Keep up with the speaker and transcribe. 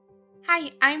Hi,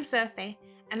 I'm Sophie,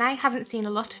 and I haven't seen a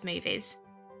lot of movies.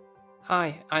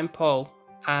 Hi, I'm Paul,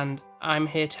 and I'm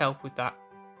here to help with that.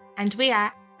 And we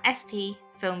are SP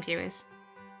Film Viewers.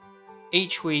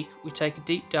 Each week, we take a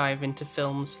deep dive into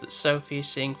films that Sophie is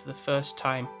seeing for the first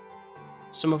time,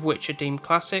 some of which are deemed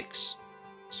classics,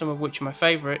 some of which are my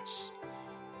favourites,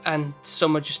 and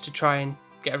some are just to try and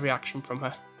get a reaction from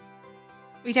her.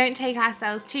 We don't take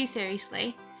ourselves too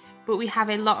seriously, but we have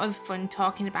a lot of fun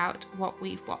talking about what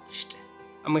we've watched.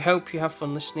 And we hope you have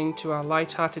fun listening to our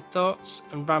light-hearted thoughts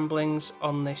and ramblings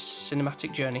on this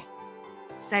cinematic journey.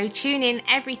 So tune in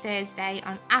every Thursday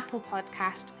on Apple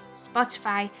Podcast,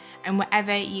 Spotify, and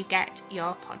wherever you get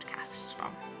your podcasts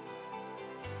from.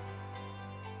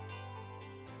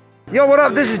 Yo, what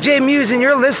up? This is Jay Muse, and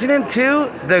you're listening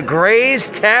to the Gray's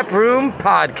Tap Room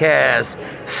Podcast.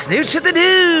 Snooch of the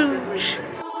Dooch.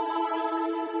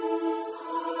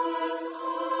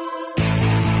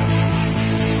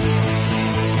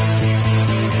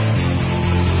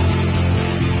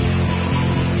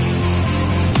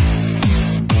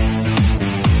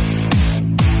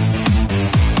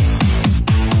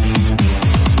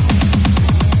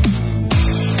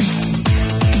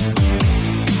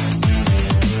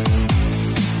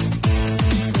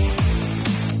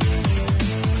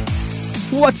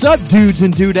 What's up, dudes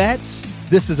and dudettes?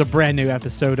 This is a brand new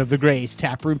episode of the Gray's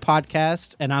Taproom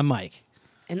Podcast, and I'm Mike.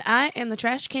 And I am the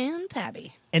Trash Can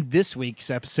Tabby. And this week's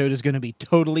episode is going to be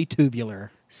totally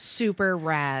tubular. Super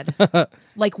rad.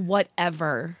 Like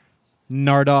whatever.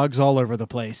 Nardogs all over the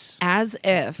place. As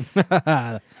if.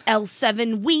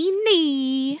 L7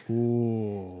 Weenie.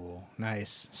 Ooh,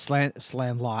 nice. Sand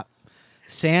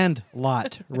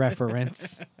lot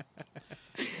reference.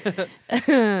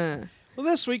 Well,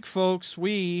 this week, folks,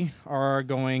 we are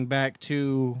going back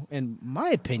to, in my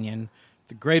opinion,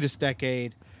 the greatest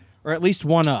decade, or at least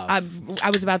one of. I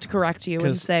was about to correct you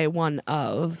and say one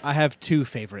of. I have two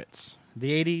favorites.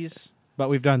 The 80s, but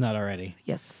we've done that already.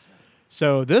 Yes.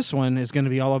 So this one is going to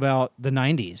be all about the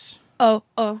 90s. Oh,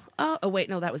 wait,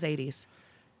 no, that was 80s.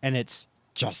 And it's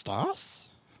just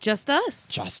us? Just us.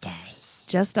 Just us.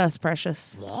 Just us,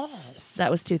 precious. Yes. That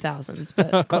was 2000s,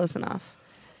 but close enough.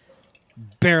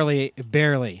 Barely.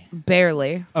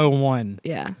 01.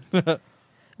 Yeah.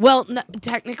 Well,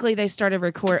 technically they started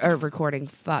recording.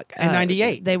 Fuck. In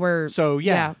 98. They were. So,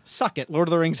 yeah. Suck it. Lord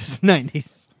of the Rings is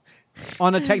 90s.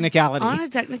 On a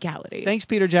technicality. Thanks,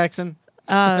 Peter Jackson.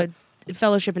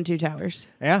 Fellowship and Two Towers.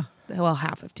 Yeah. Well,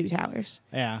 half of Two Towers.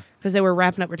 Yeah. Because they were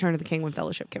wrapping up Return of the King when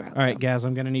Fellowship came out. All right, Gaz,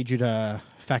 I'm going to need you to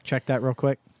fact check that real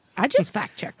quick. I just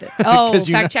fact checked it. Oh, 'Cause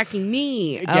fact checking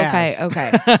me. Gaz.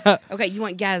 Okay. Okay, you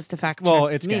want Gaz to fact check me. Well,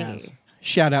 it's Gaz.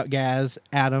 Shout out Gaz,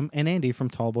 Adam, and Andy from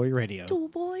Tallboy Radio.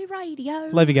 Tallboy Radio.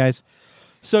 Love you guys.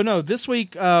 So, no, this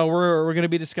week we're going to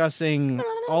be discussing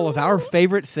all of our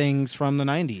favorite things from the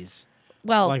 90s.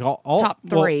 Well, like all top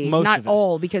three. Well, most not of it.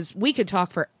 all, because we could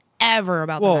talk forever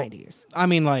about the 90s. I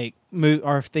mean, like,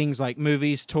 are things like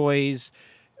movies, toys,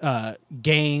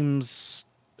 games,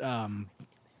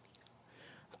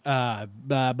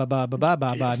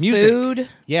 music. Food.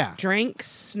 Yeah. Drinks,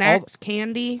 snacks,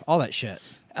 candy. All that shit.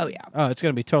 Oh, yeah. Oh, it's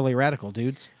going to be totally radical,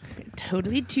 dudes.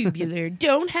 Totally tubular.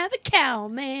 Don't have a cow,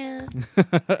 man.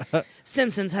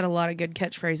 Simpsons had a lot of good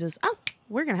catchphrases. Oh,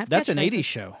 we're going to have That's catchphrases. an 80s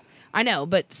show. I know,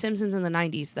 but Simpsons in the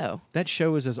 90s, though. That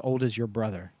show is as old as your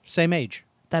brother. Same age.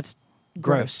 That's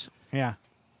gross. Yeah.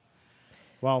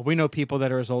 Well, we know people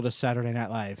that are as old as Saturday Night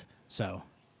Live, so.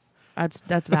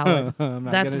 That's valid. I'm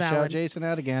not That's going to shout valid. Jason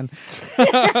out again.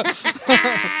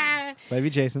 Love you,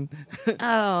 Jason.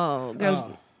 Oh,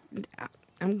 go.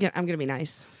 I'm gonna be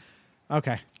nice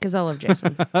Okay. because I love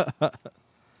Jason.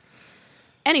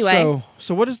 Anyway,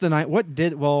 so what is the night? What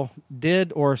did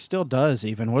or still does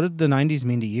even? What did the 90s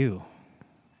mean to you?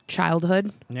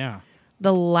 childhood, Yeah.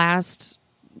 the last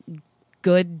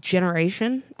good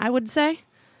generation, I would say.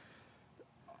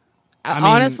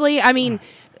 Honestly, I mean,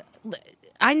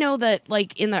 I know that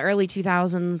like in the early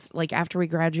 2000s, like after we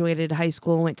graduated high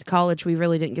school and went to college, we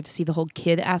really didn't get to see the whole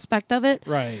kid aspect of it.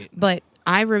 Right. But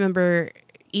I remember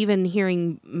even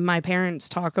hearing my parents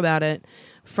talk about it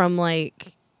from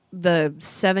like the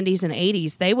 70s and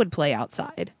 80s. They would play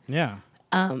outside. Yeah.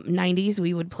 90s,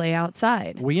 we would play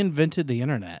outside. We invented the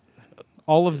internet.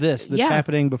 All of this that's Yeah.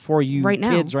 happening before you Right now.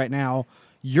 kids right now,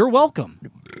 you're welcome.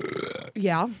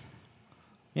 Yeah.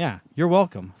 Yeah, you're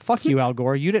welcome. Fuck you, Al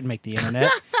Gore. You didn't make the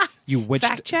internet. You witch.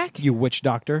 Fact check. You witch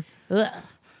doctor. Ugh.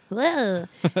 Ugh.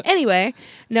 Anyway,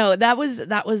 no, that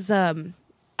was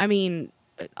I mean,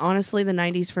 honestly, the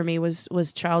 90s for me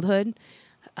was childhood.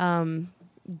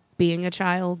 Being a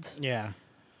child, Yeah.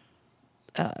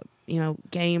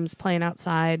 games, playing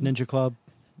outside. Ninja Club.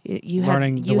 You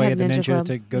learning had, the you way had of the ninja Club.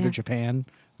 to go to Yeah. Japan.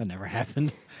 That never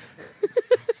happened.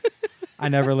 I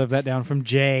never lived that down from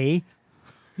Jay.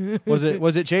 Was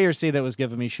it Jay or C that was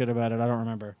giving me shit about it? I don't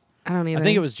remember. I don't even. I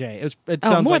think it was Jay. It Oh,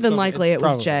 sounds more like than something- likely it was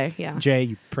probably. Jay. Yeah. Jay,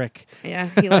 you prick. Yeah,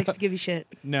 he likes to give you shit.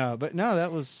 No,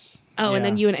 that was. Oh, and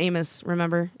then yeah. you and Amos,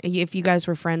 remember? If you guys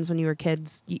were friends when you were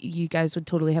kids, you guys would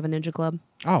totally have a ninja club.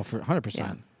 Oh, for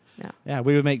 100%. Yeah. Yeah,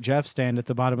 we would make Jeff stand at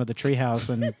the bottom of the treehouse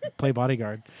and play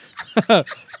bodyguard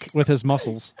with his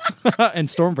muscles and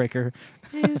Stormbreaker.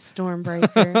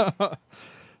 Stormbreaker.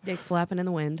 Dick flapping in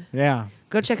the wind. Yeah,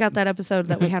 Go check out that episode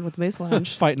that we had with Moose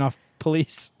Lounge. fighting off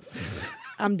police.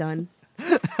 I'm done.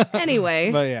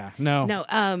 Anyway. But yeah, no. No,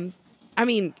 I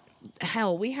mean,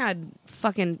 hell, we had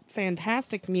fucking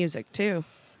fantastic music too.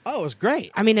 Oh, it was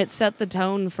great. I mean, it set the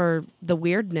tone for the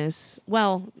weirdness.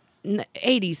 Well,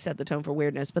 80s set the tone for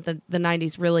weirdness, but the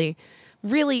 90s really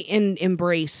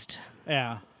embraced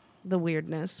Yeah. the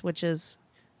weirdness, which is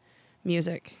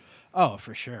music. Oh,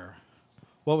 for sure.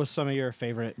 What was some of your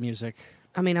favorite music?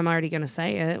 I mean, I'm already going to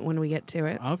say it when we get to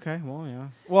it. Okay, well, yeah.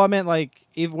 Well, I meant like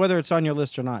whether it's on your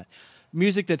list or not.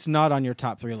 Music that's not on your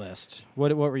top 3 list.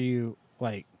 What were you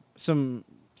like? Some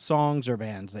songs or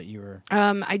bands that you were?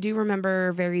 I do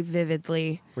remember very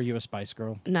vividly. Were you a Spice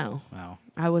Girl? No, Wow.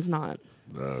 I was not.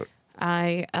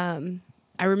 I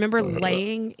remember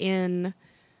laying in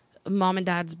mom and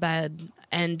dad's bed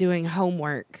and doing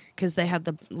homework because they had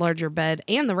the larger bed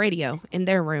and the radio in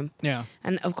their room. Yeah.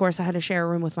 And of course, I had to share a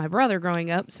room with my brother growing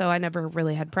up, so I never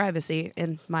really had privacy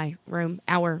in my room,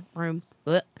 our room.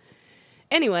 Blech.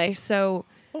 Anyway, so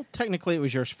Well, technically, it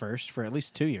was yours first for at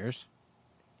least 2 years.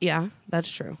 yeah, that's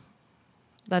true.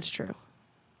 That's true.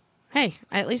 Hey,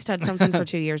 I at least had something for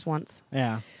 2 years once.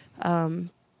 Yeah.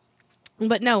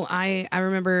 But no, I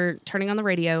remember turning on the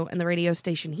radio, and the radio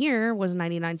station here was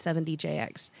 99.7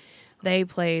 DJX. They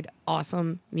played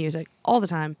awesome music all the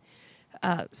time.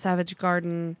 Savage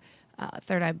Garden,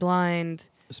 Third Eye Blind,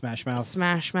 Smash Mouth.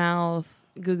 Smash Mouth,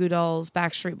 Goo Goo Dolls,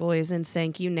 Backstreet Boys,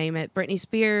 NSYNC, you name it. Britney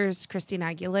Spears, Christina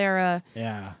Aguilera.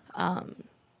 Yeah.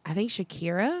 I think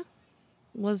Shakira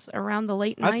was around the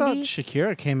late 90s. I thought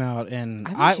Shakira came out in.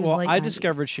 I thought she was late I 90s.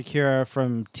 discovered Shakira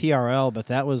from TRL, but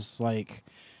that was like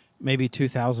maybe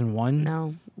 2001.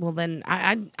 No. Well, then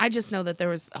I just know that there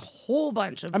was a whole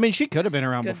bunch of. I mean, she could have been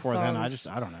around Good before then. I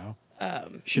songs. don't know.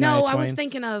 Shania No, I was Twain.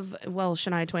 thinking of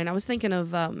Shania Twain. I was thinking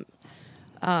of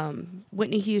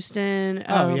Whitney Houston.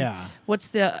 Oh, yeah. What's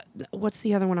the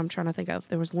other one I'm trying to think of?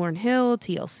 There was Lauryn Hill,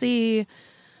 TLC.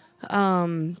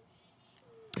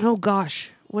 Oh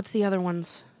gosh, what's the other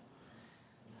ones?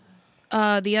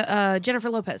 The Jennifer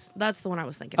Lopez. That's the one I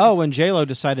was thinking. Oh, of. when J-Lo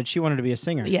decided she wanted to be a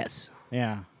singer. Yes.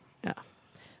 Yeah. Yeah.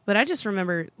 But I just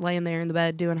remember laying there in the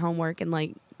bed doing homework and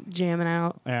like jamming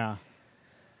out. Yeah.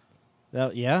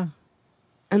 Yeah.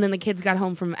 And then the kids got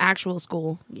home from actual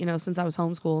school, since I was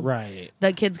homeschooled. Right.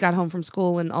 The kids got home from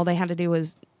school and all they had to do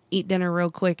was eat dinner real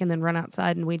quick and then run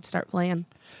outside and we'd start playing.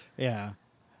 Yeah.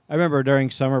 I remember during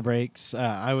summer breaks, when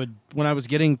I was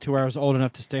getting to where I was old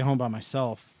enough to stay home by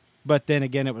myself, but then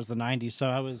again, it was the 90s, so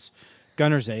I was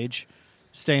Gunner's age,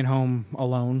 staying home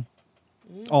alone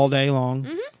all day long.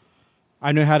 Mm-hmm.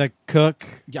 I knew how to cook.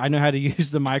 I knew how to use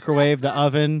the microwave, the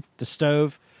oven, the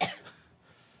stove.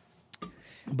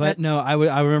 But no, I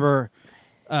remember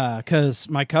because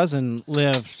my cousin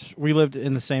lived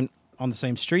on the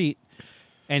same street,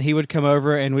 and he would come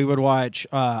over and we would watch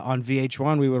on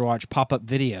VH1. We would watch pop-up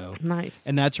video. Nice.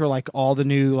 And that's where like all the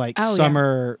new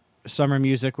summer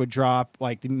music would drop,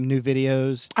 like the new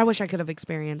videos. I wish I could have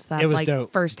experienced that. It was like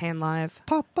dope. Firsthand live.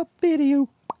 Pop-up video.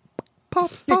 Pop.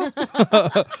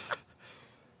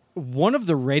 One of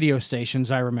the radio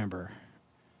stations I remember,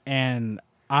 and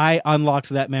I unlocked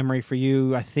that memory for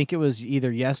you. I think it was either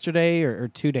yesterday or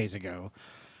 2 days ago.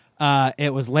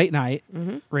 It was late night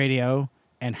radio,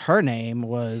 and her name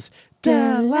was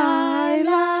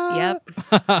Delilah.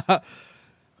 Yep.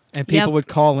 And people Yep. would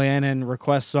call in and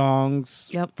request songs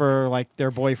Yep. for like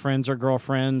their boyfriends or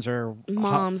girlfriends or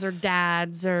Moms or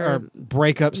dads or or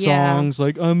breakup Yeah. songs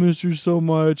like I miss you so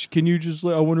much. Can you just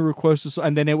I want to request a song?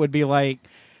 And then it would be like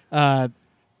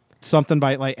something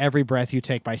by like Every Breath You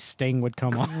Take by Sting would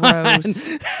come on.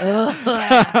 gross.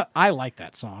 I like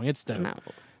that song. It's dope. No.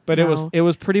 But No. it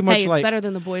was pretty much Hey, it's like better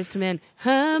than the Boys to Men.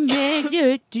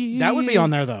 That that would be on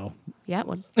there though. Yeah, it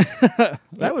would.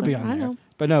 That would be on I there. know.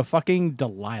 But no, fucking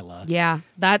Delilah. Yeah,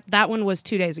 that one was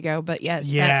 2 days ago, but yes,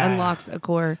 Yeah. that unlocked a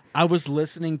core. I was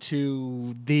listening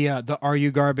to the Are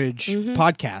You Garbage Mm-hmm.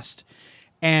 podcast,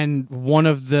 and one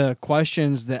of the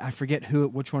questions that I forget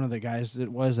which one of the guys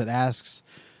it was that asks.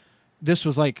 This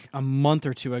was like a month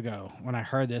or two ago when I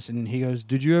heard this, and he goes,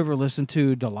 "Did you ever listen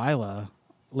to Delilah?"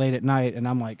 late at night, and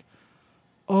I'm like,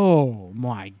 oh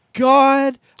my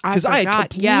God. Because I had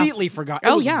completely forgot.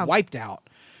 It was wiped out.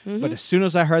 But as soon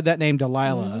as I heard that name,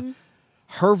 Delilah,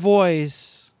 her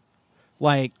voice,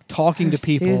 like talking to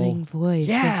people. Soothing voice of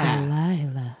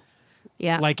Delilah.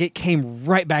 Yeah. Like it came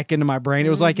right back into my brain. It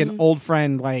was like an old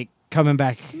friend, like coming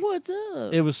back. What's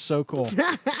up? It was so cool.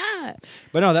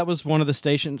 But no, that was one of the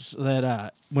stations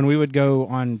that when we would go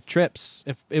on trips,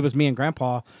 if it was me and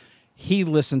Grandpa, he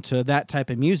listened to that type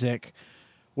of music,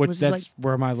 which that's like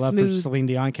where my love for Celine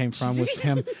Dion came from, was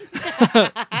him.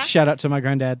 Shout out to my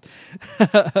granddad.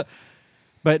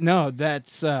 But no,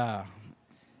 that's I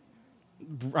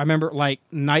remember like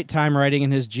nighttime riding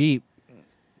in his Jeep.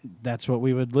 That's what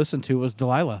we would listen to was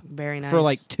Delilah. Very nice. For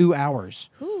like 2 hours.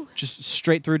 Ooh. Just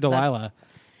straight through Delilah.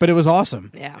 But it was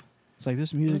awesome. Yeah. It's like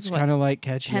this music's kind of like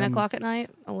catchy. 10 o'clock at night?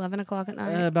 11 o'clock at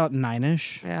night? About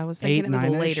 9-ish. Yeah, I was thinking it was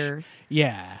 9-ish. later.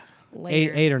 Yeah.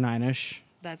 Later. 8 or 9-ish.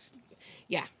 That's,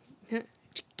 yeah.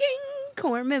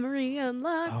 Core memory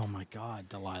unlocked. Oh my God,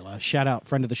 Delilah. Shout out,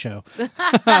 friend of the show.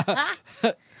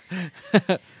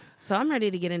 So I'm ready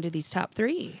to get into these top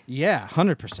 3. Yeah,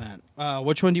 100%.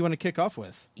 Which one do you want to kick off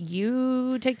with?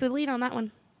 You take the lead on that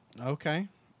one. Okay.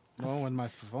 Well, when my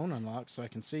phone unlocks so I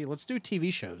can see. Let's do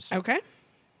TV shows. Okay.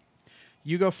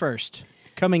 You go first.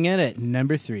 Coming in at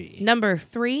number 3. Number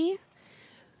 3.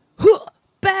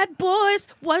 Bad boys,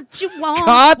 what you want?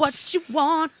 Cops. What you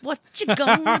want? What you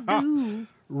gonna do?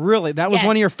 Really? That was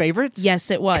one of your favorites? Yes,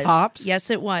 it was. Cops?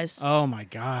 Yes, it was. Oh my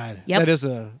God. Yep. That is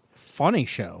a funny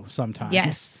show sometimes.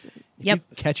 Yes. If Yep.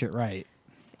 you catch it right.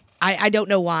 I don't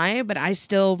know why, but I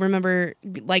still remember,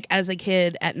 like, as a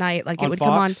kid at night, like, it On would Fox?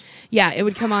 come on. Yeah, it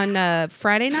would come on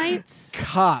Friday nights.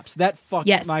 Cops. That fucked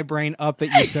Yes. my brain up that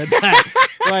you said that.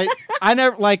 Like, I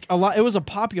never, like, a lot, it was a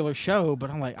popular show,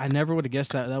 but I'm like, I never would have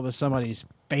guessed that was somebody's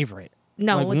favorite.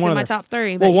 No, Like, it's one in of my their- top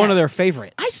 3. Well, But one of yes. their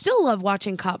favorites. I still love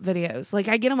watching cop videos. Like,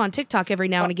 I get them on TikTok every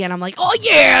now and again. I'm like, oh,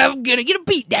 yeah, I'm going to get a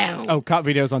beat down. Oh, cop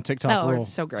videos on TikTok Oh, rule.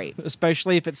 it's so great.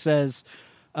 Especially if it says,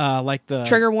 like the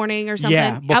Trigger warning or something.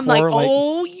 yeah, I'm like, before, like-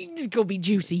 oh, you just go be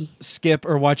juicy. skip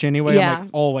or watch anyway. Yeah. I'm like,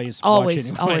 always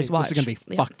Always, watch anyway. always watch. This is going to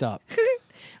be Yeah. fucked up. All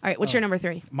right, what's your number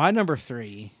 3? My number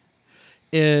 3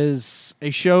 is a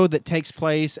show that takes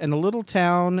place in a little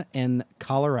town in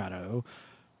Colorado,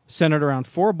 centered around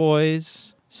 4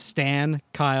 boys: Stan,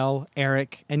 Kyle,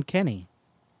 Eric, and Kenny.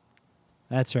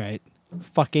 That's right.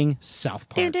 Fucking South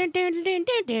Park.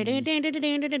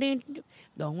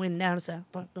 Going down to South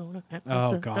Park.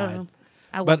 Oh, God.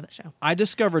 I love But that show. I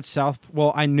discovered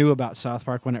I knew about South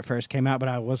Park when it first came out, but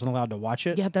I wasn't allowed to watch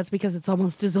it. Yeah, that's because it's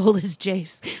almost as old as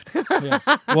Jace.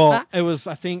 Yeah. Well, it was,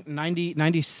 I think,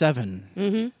 97.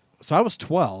 Mm-hmm. So I was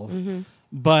 12.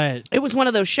 But It was one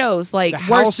of those shows, like, the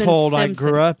worse than household I Simpsons.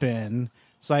 grew up in,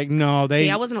 it's like, no, they... See,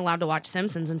 I wasn't allowed to watch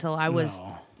Simpsons until I was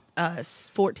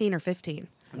 14 or 15.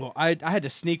 Well, I had to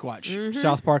sneak watch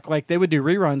South Park. Like, they would do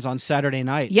reruns on Saturday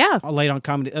nights. Yeah. Late on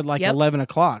comedy, at like Yep. 11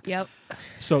 o'clock. Yep.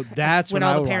 So that's When when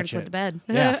I all the would parents watch went it. to bed.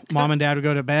 Yeah. Mom and dad would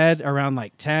go to bed around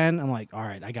like 10. I'm like, all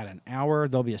right, I got an hour.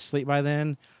 They'll be asleep by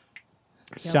then.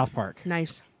 South Park.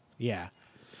 Nice. Yeah.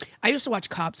 I used to watch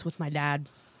Cops with my dad.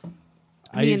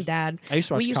 I Me used- and Dad. I used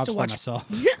to watch We used Cops to by watch- myself.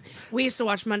 We used to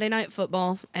watch Monday Night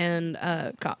Football and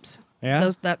Cops. Yeah?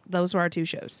 Those were our 2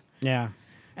 shows. Yeah.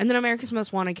 And then America's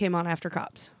Most Wanted came on after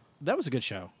Cops. That was a good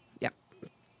show. Yep.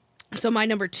 So my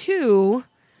number 2,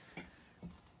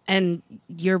 and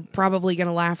you're probably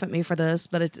gonna laugh at me for this,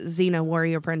 but it's Xena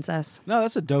Warrior Princess. No,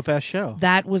 that's a dope ass show.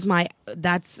 That was I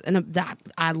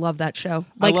love that show.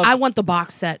 Like, loved- I want the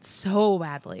box set so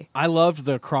badly. I loved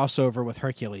the crossover with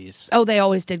Hercules. Oh, they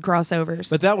always did crossovers.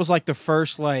 But that was like the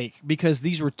first, like, because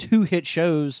these were 2 hit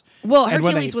shows. well, and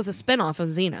when Hercules they- was a spinoff of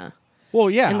Xena Well,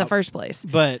 yeah. in the first place.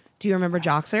 But, Do you remember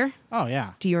Joxer? oh,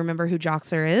 yeah. Do you remember who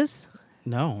Joxer is?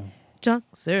 No.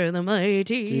 Joxer the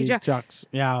mighty. Jocks.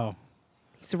 Yeah.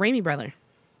 He's a Raimi brother.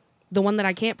 The one that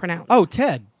I can't pronounce. Oh,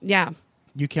 Ted. yeah.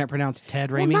 You can't pronounce Ted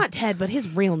Well, Raimi? not Ted, but his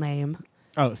real name.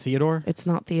 Oh, Theodore? It's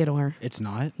not Theodore. It's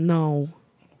not? No.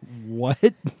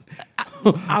 What?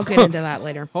 I'll get into that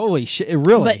later. Holy shit.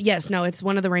 Really? But yes, no, it's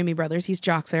one of the Raimi brothers. He's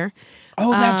Joxer.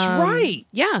 Oh, that's right.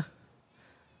 Yeah.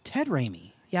 Ted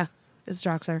Raimi. Yeah. It's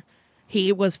Joxer.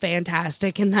 He was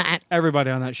fantastic in that.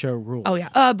 Everybody on that show ruled. Oh,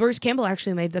 yeah. Bruce Campbell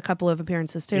actually made a couple of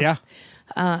appearances, too. Yeah.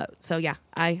 So, yeah.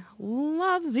 I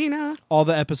love Xena. All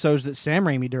the episodes that Sam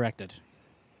Raimi directed.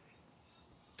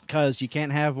 Because you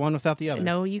can't have one without the other.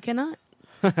 No, you cannot.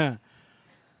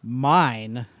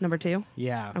 Mine. Number 2.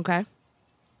 Yeah. Okay.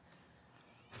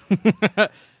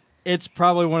 It's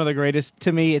probably one of the greatest.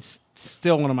 To me, it's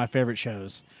still one of my favorite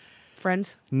shows.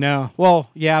 Friends. No. Well,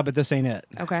 yeah, but this ain't it.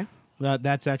 Okay.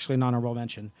 That's actually an honorable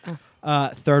mention.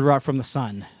 Third Rock from the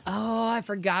Sun. Oh, I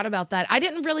forgot about that. I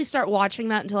didn't really start watching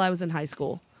that until I was in high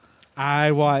school.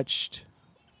 I watched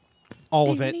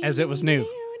all of it as it was new.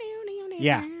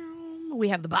 Yeah. We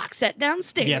have the box set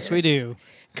downstairs. Yes, we do.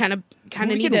 Kind of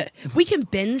need to. We can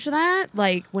binge that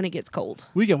like when it gets cold.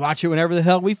 We can watch it whenever the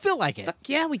hell we feel like it. Fuck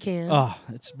yeah, we can. Oh,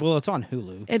 it's on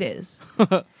Hulu. It is.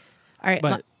 All right,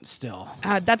 But still.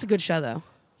 that's a good show though.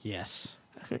 Yes.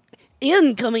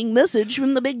 Incoming message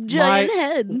from the big giant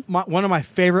head. One of my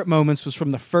favorite moments was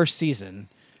from the first season.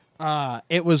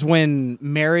 It was when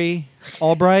Mary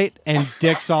Albright and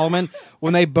Dick Solomon,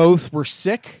 when they both were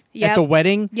sick at the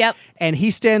wedding. Yep. And he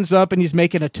stands up and he's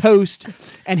making a toast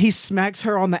and he smacks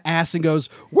her on the ass and goes,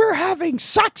 "We're having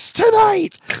sex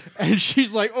tonight." And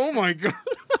she's like, "Oh my God."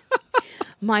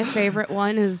 My favorite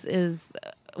one is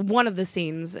one of the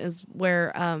scenes is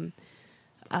where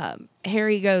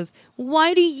Harry goes,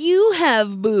 "Why do you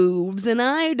have boobs and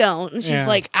I don't?" And she's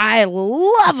like, "I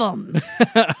love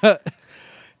them."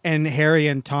 And Harry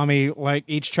and Tommy like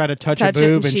each try to touch a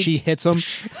boob and she hits them.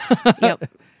 Yep.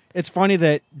 It's funny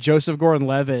that Joseph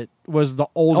Gordon-Levitt was the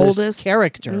oldest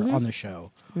character on the show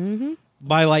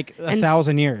by like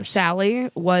 1,000 years.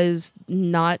 Sally was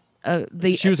not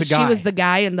she was a guy. She was the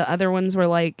guy, and the other ones were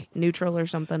like neutral or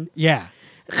something. Yeah.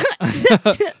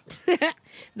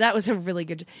 That was a really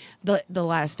good. The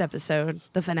last episode,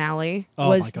 the finale, Oh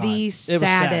was my God. the It was sad.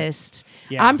 saddest.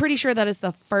 Yeah. I'm pretty sure that is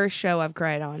the first show I've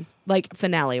cried on, like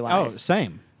finale Oh, wise.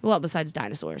 same. Well, besides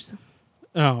dinosaurs.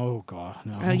 Oh God,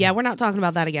 no. Oh yeah, we're not talking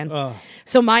about that again. Ugh.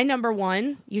 So my number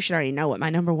one, you should already know what my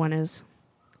number one is.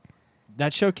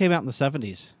 That show came out in the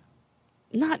 70s.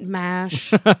 Not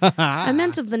MASH. I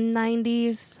meant of the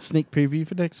 90s. Sneak preview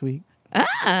for next week.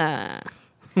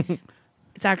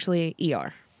 It's actually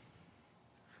ER.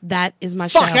 That is my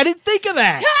Fuck, show. I didn't think of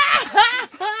that.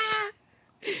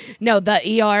 No,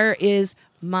 the ER is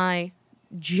my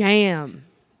jam.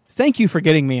 Thank you for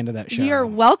getting me into that show. You're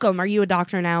welcome. Are you a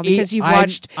doctor now? Because you've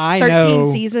watched I 13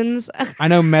 know. seasons. I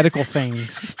know medical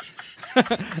things.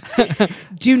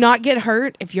 Do not get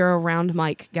hurt if you're around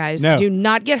Mike, guys. No. Do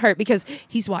not get hurt because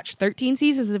he's watched 13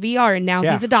 seasons of ER and now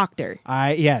Yeah. he's a doctor.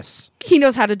 Yes. He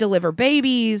knows how to deliver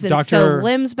babies and sew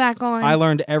limbs back on. I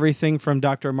learned everything from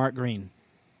Dr. Mark Green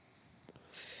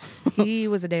He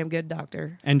was a damn good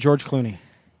doctor. and George Clooney.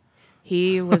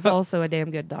 He was also a damn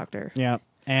good doctor. Yeah.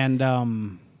 And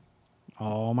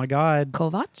oh my God.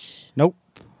 Kovac? Nope.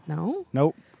 No.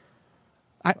 Nope.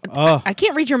 I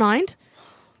can't read your mind.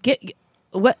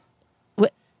 What?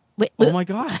 Oh my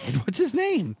God. What's his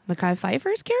name? Mekhi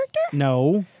Phifer's character?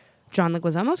 No. John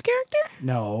Leguizamo's character?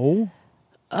 No.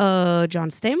 John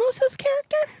Stamos'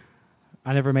 character?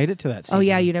 I never made it to that season. Oh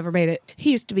yeah, you never made it.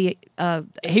 He used to be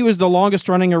He was the longest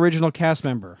running original cast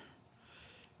member.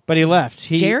 But he left.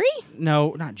 Jerry?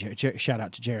 No, not Jerry. Shout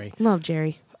out to Jerry. Love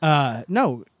Jerry.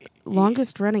 No.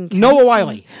 Longest running Noah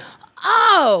Wiley.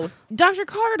 Oh, Dr.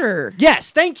 Carter.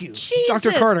 Yes, thank you. Jesus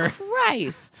Dr. Carter.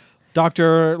 Christ.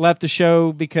 Doctor left the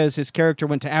show because his character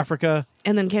went to Africa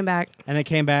And then came back. and then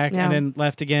came back Yeah. and then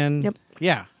left again. Yep.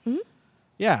 Yeah.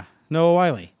 Yeah. Noah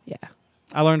Wiley. Yeah.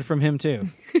 I learned from him too.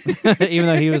 Even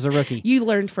though he was a rookie. You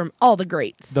learned from all the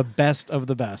greats. The best of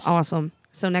the best. Awesome.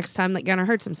 So next time that Gunner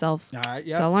hurts himself, Yep.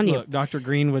 it's all on you. Look, Dr.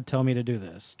 Green would tell me to do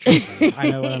this. Trust me. I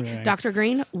know what I'm doing. Dr.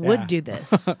 Green would Yeah. do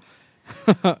this.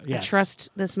 I Yes. trust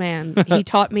this man. He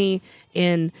taught me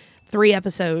in 3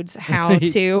 episodes how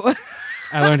to.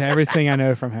 I learned everything I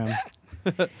know from him.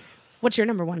 What's your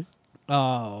number one?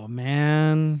 Oh,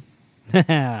 man.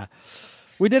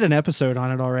 We did an episode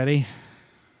on it already.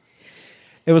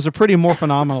 It was a pretty more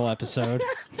phenomenal episode.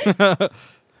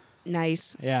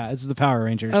 Nice. Yeah, it's the Power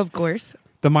Rangers. Of course.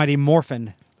 The Mighty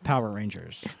Morphin Power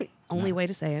Rangers. Only way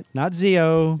to say it. Not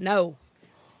Zeo. No.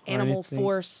 Animal anything.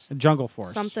 Force. Jungle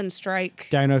Force. Something Strike.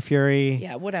 Dino Fury.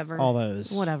 Yeah, whatever. All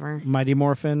those. Whatever. Mighty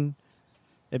Morphin.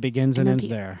 It begins and ends MMP.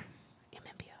 there.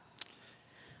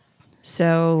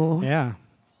 So, Yeah.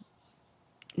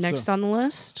 next on the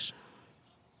list,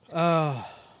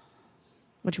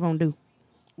 what you want to do?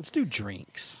 Let's do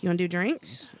drinks. You want to do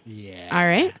drinks? Yeah. All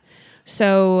right.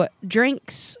 So,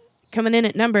 drinks coming in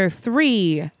at number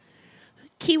 3,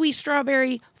 Kiwi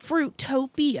Strawberry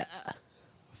Fruitopia.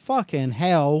 Fucking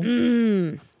hell.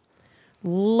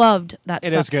 Loved that It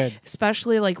stuff. is good.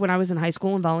 Especially like when I was in high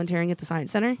school and volunteering at the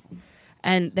Science Center.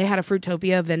 And they had a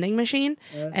Fruitopia vending machine.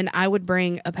 And I would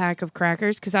bring a pack of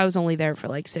crackers because I was only there for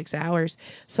like 6 hours.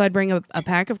 So I'd bring a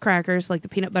pack of crackers, like the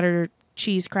peanut butter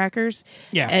cheese crackers.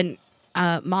 Yeah. And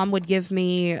Mom would give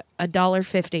me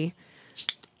 $1.50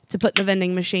 to put in the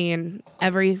vending machine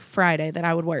every Friday that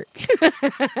I would work.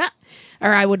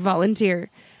 Or I would volunteer.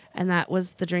 and that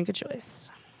was the drink of choice.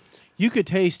 You could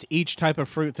taste each type of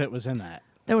fruit that was in that.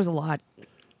 There was a lot.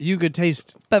 You could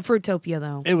taste. But Fruitopia,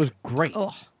 though. It was great.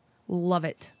 Oh, love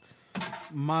it.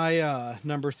 My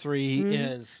number 3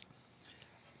 is,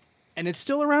 and it's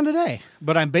still around today,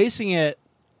 but I'm basing it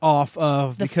off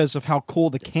of because of how cool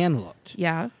the can looked.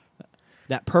 Yeah.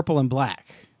 That purple and black.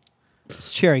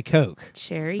 It's cherry Coke.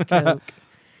 Cherry Coke.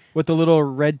 With the little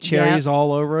red cherries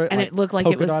all over it. And it looked like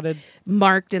it was dotted.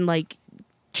 marked in like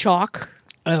chalk.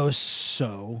 It was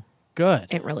so good.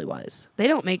 It really was. They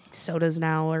don't make sodas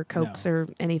now or Cokes or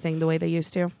anything the way they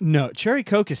used to. No, cherry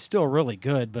Coke is still really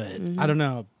good, but I don't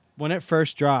know. When it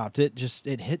first dropped, it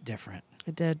hit different.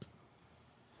 It did.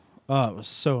 Oh, it was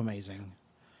so amazing.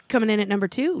 Coming in at number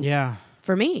 2. Yeah.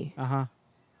 For me. Uh-huh.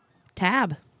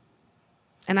 Tab.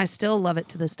 And I still love it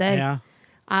to this day. Yeah.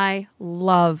 I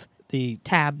love The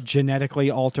Tab. genetically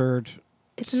altered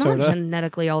It's soda. not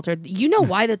genetically altered. You know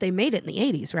why that they made it in the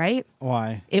 80s, right?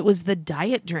 Why? It was the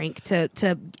diet drink to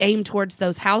aim towards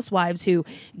those housewives who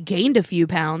gained a few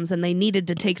pounds and they needed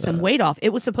to take some weight off. It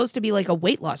was supposed to be like a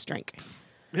weight loss drink.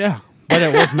 Yeah, but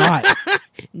it was not.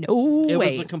 No It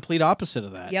way. was the complete opposite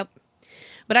of that. Yep.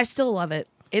 But I still love it.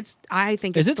 I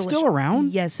think Is it's it delicious. still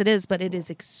around? Yes, it is, but it is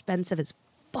expensive as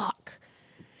fuck.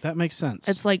 That makes sense.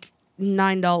 It's like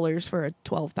 $9 for a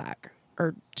 12-pack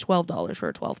or $12 for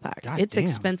a 12-pack. God It's damn.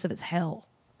 expensive as hell.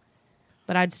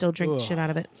 But I'd still drink the Ugh. shit out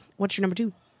of it. What's your number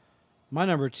 2? My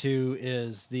number 2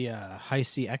 is the High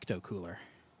C Ecto Cooler.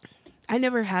 I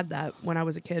never had that when I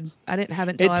was a kid. I didn't have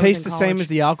it until It I was tastes in the same college. as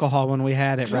the alcohol when we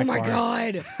had it. Oh my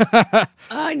god!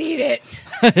 I need it.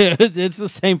 It's the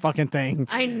same fucking thing.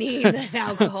 I need that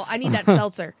alcohol. I need that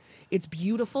seltzer. It's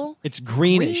beautiful. It's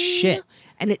green as shit.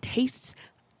 and it tastes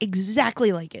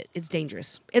exactly like it. It's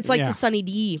dangerous. It's like Yeah. the Sunny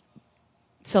D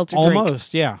seltzer drink.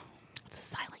 Almost, yeah. It's a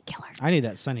silent killer. I need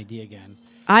that Sunny D again.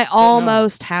 I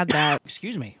almost had that.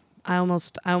 Excuse me. I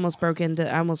almost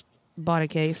bought a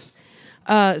case.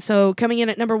 So coming in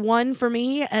at number 1 for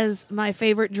me as my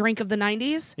favorite drink of the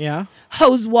 90s, Yeah.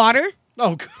 hose water.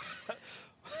 Oh,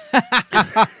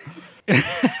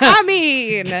 I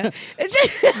mean, it's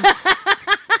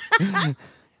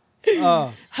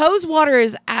hose water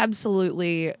is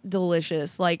absolutely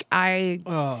delicious. Like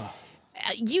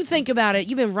you think about it,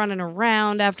 you've been running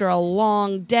around after a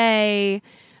long day,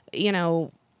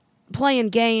 playing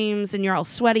games, and you're all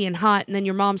sweaty and hot, and then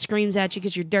your mom screams at you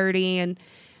because you're dirty, and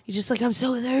you're just like, I'm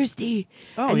so thirsty.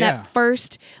 Oh, and yeah. that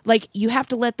first, you have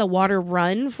to let the water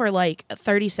run for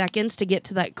 30 seconds to get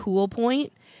to that cool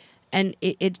point, and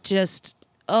it just,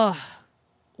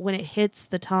 when it hits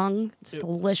the tongue, it's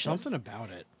delicious. Something about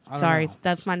it. I don't Sorry, know.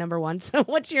 that's my number 1. So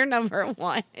what's your number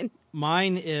 1?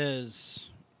 Mine is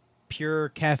pure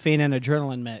caffeine and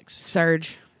adrenaline mix.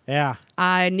 Surge. Yeah.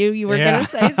 I knew you were Yeah. going to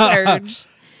say Surge.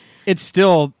 It's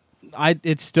still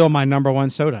my number 1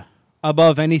 soda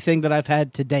above anything that I've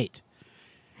had to date.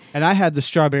 And I had the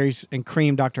strawberries and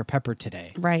cream Dr. Pepper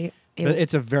today. Right. But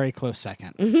it's a very close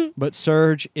second. But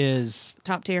Surge is,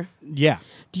 Top tier. yeah.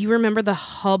 Do you remember the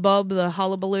hubbub, the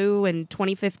hullabaloo in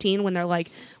 2015 when they're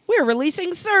like, we're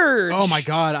releasing Surge? Oh my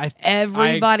God.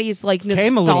 Everybody's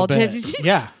Came a little nostalgic. bit.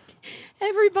 Yeah.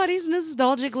 Everybody's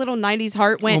nostalgic little 90s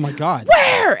heart went, Oh my God.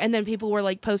 where? And then people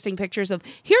were posting pictures of,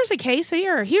 here's a case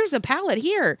here, here's a pallet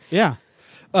here. Yeah.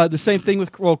 The same thing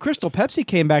with, Crystal Pepsi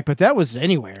came back, but that was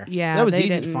anywhere. Yeah, That was they easy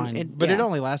to didn't- find. it- But it yeah.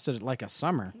 only lasted like a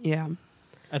summer. Yeah.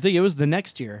 I think it was the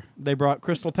next year they brought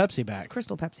Crystal Pepsi back.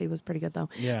 Crystal Pepsi was pretty good, though.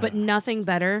 Yeah. But nothing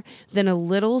better than a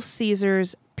Little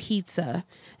Caesars pizza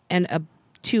and a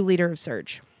 2-liter of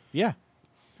Surge. Yeah.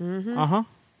 Uh-huh.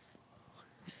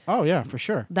 Oh, yeah, for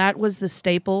sure. That was the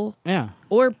staple. Yeah.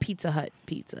 Or Pizza Hut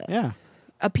pizza. Yeah.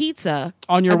 A pizza.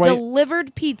 On your a way-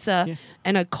 delivered pizza Yeah.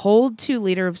 and a cold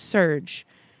 2-liter of Surge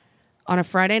on a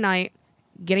Friday night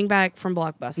getting back from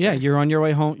Blockbuster. Yeah, you're on your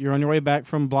way home. You're on your way back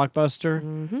from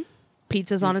Blockbuster.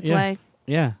 Pizza's on its Yeah. way.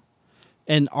 Yeah.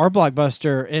 And our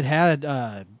Blockbuster, it had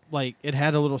it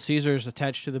had a Little Caesars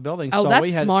attached to the building. Oh, so that's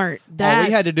we had, smart. All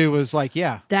we had to do was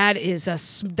That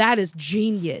is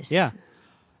genius. yeah.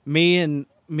 Me and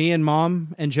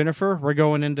Mom and Jennifer, we're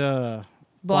going into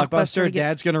Blockbuster Blockbuster. to get-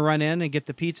 Dad's going to run in and get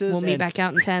the pizzas. We'll meet and- back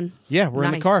out in 10. Yeah, we're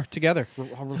in the Nice. car together. We're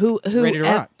Who ready to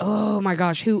rock. Oh my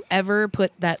gosh, whoever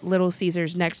put that Little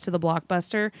Caesars next to the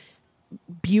Blockbuster,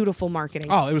 beautiful marketing.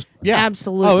 Oh, it was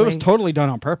Absolutely. Oh, it was totally done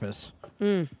on purpose.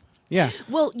 Yeah.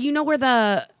 Well, you know where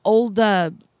the old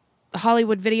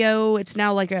Hollywood Video, it's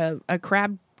now like a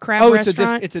crab Oh,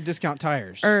 restaurant? it's a Discount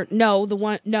Tires. Or no, it's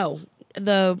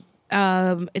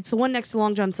the one next to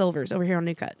Long John Silver's over here on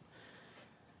New Cut.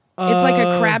 It's like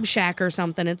a crab shack or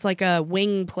something. It's like a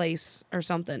wing place or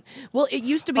something. Well, it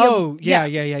used to be.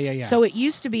 Yeah. So it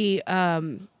used to be a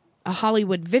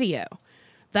Hollywood Video.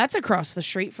 That's across the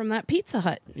street from that Pizza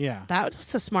Hut. Yeah. That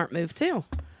was a smart move too.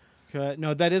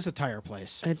 No, that is a tire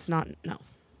place. It's not. No.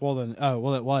 Well then,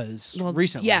 it was Well,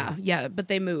 recently. Yeah, but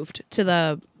they moved to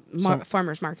the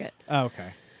farmers market. Oh,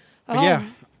 okay. But yeah,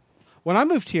 when I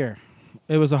moved here,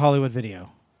 it was a Hollywood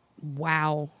Video.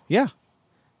 Wow. Yeah.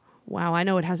 Wow, I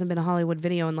know it hasn't been a Hollywood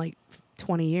Video in like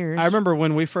 20 years. I remember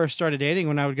when we first started dating,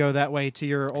 when I would go that way to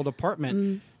your old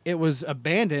apartment, it was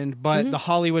abandoned, but the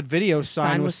Hollywood Video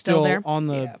sign was still there on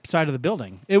the side of the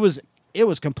building. It was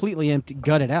completely empty,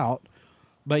 gutted out.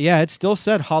 But yeah, it still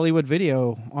said Hollywood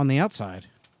Video on the outside.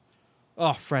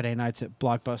 Oh, Friday nights at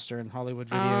Blockbuster and Hollywood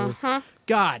Video.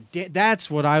 God, that's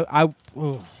what I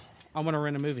want to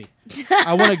rent a movie.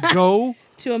 I want to go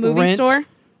to a movie store.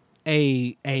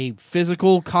 A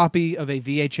physical copy of a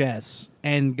VHS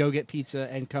and go get pizza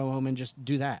and come home and just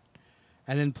do that.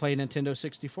 And then play Nintendo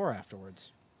 64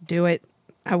 afterwards. Do it.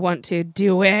 I want to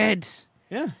do it.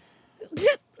 Yeah.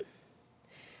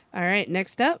 All right,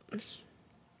 next up.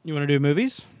 You want to do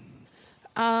movies?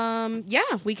 Yeah,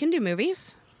 we can do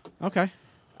movies. Okay.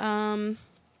 90s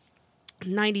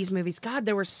movies. God,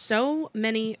 there were so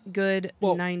many good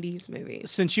 90s movies.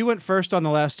 Since you went first on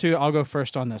the last two, I'll go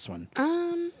first on this one.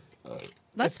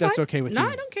 That's if that's okay with you. No,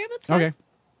 I don't care. That's fine. Okay.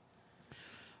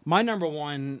 My number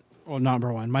one,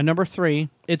 my number three,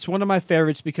 it's one of my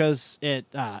favorites because it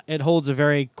holds a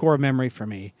very core memory for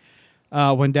me.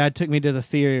 When Dad took me to the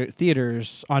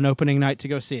theaters on opening night to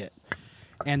go see it.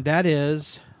 And that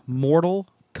is Mortal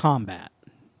Kombat.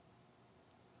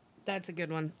 That's a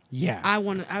good one. Yeah. I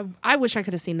wish I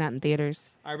could have seen that in theaters.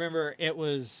 I remember it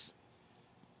was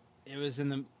in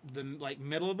the like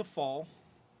middle of the fall,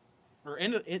 or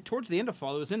towards the end of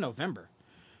fall. It was in November,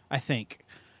 I think,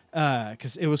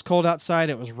 because it was cold outside.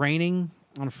 It was raining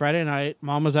on Friday night.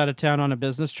 Mom was out of town on a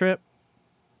business trip,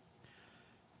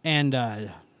 and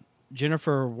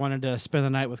Jennifer wanted to spend the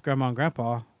night with Grandma and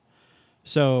Grandpa,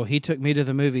 so he took me to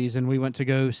the movies, and we went to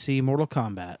go see Mortal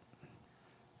Kombat.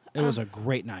 It was a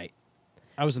great night.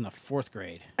 I was in the 4th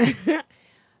grade.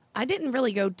 I didn't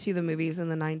really go to the movies in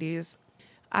the 90s.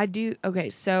 Okay,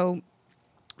 so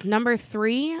number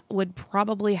 3 would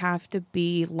probably have to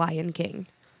be Lion King.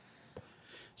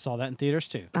 Saw that in theaters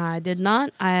too. I did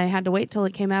not. I had to wait till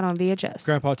it came out on VHS.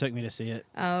 Grandpa took me to see it.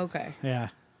 Oh, okay. Yeah.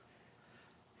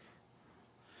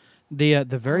 The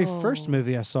very first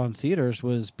movie I saw in theaters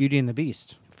was Beauty and the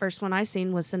Beast. First one I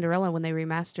seen was Cinderella when they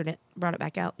remastered it, brought it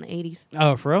back out in the 80s.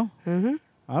 Oh, for real? Mm-hmm.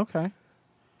 Okay.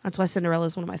 That's why Cinderella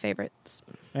is one of my favorites.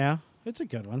 Yeah, it's a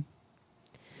good one.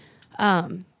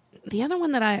 The other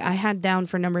one that I had down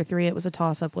for number 3, it was a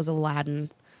toss-up, was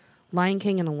Aladdin. Lion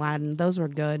King and Aladdin, those were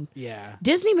good. Yeah.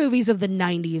 Disney movies of the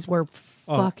 90s were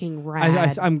fucking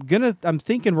rad. I'm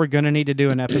thinking we're gonna need to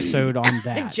do an episode on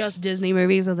that. Just Disney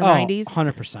movies of the 90s?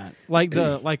 100%.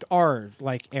 Like our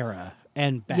era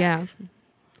and back. Yeah.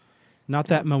 Not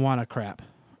that Moana crap.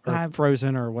 Or I've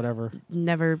Frozen or whatever.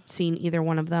 Never seen either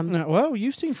one of them. No, well,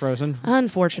 you've seen Frozen.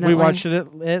 Unfortunately. We watched it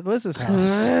at Liz's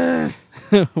house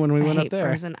when we went up there.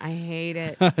 Frozen. I hate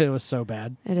it. It was so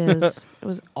bad. It is. It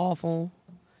was awful.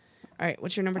 All right,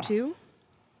 what's your number 2?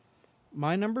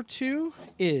 My number 2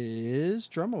 is,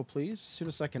 drumroll please, as soon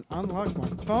as I can unlock my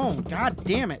phone. God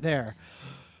damn it, there.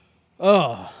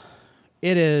 Oh,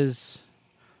 it is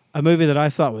a movie that I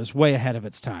thought was way ahead of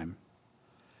its time.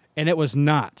 And it was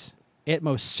not. It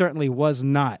most certainly was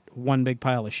not one big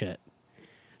pile of shit.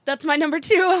 That's my number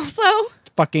 2 also.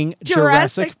 Fucking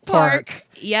Jurassic Park.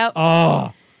 Yep.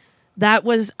 Oh. That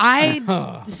was,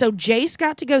 so Jace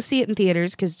got to go see it in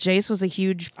theaters because Jace was a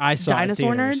huge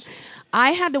dinosaur nerd.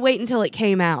 I had to wait until it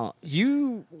came out.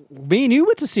 Me and you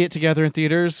went to see it together in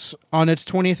theaters on its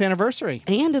 20th anniversary.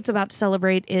 And it's about to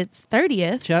celebrate its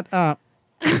 30th. Shut up.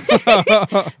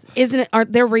 Isn't it?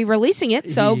 They're re-releasing it,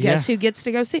 so guess who gets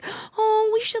to go see?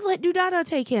 Oh, we should let Dudada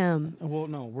take him. Well,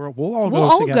 no, we'll all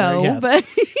go together. Yes.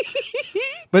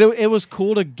 But but it was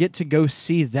cool to get to go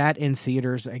see that in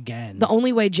theaters again. The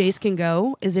only way Jace can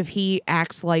go is if he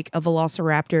acts like a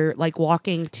velociraptor, like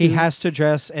walking to. He has to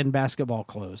dress in basketball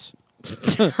clothes.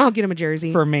 I'll get him a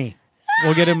jersey for me.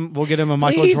 We'll get him a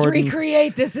Michael Please Jordan. Please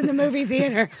recreate this in the movie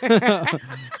theater.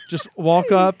 Just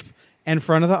walk up in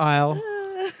front of the aisle.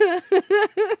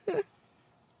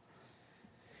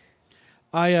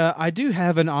 I do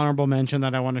have an honorable mention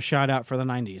that I want to shout out for the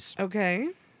 90s.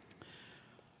 Okay.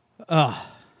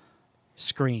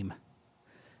 Scream.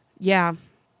 Yeah.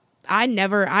 I'd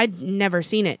never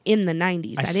seen it in the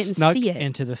 90s. I didn't snuck see it.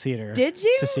 into the theater. Did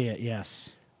you? To see it,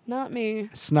 yes. Not me.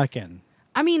 Snuck in.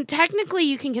 I mean, technically,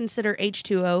 you can consider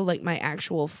H2O like my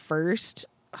actual first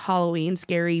Halloween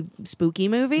scary spooky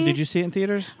movie. Did you see it in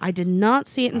theaters? I did not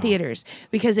see it in theaters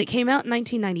because it came out in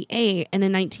 1998, and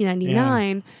in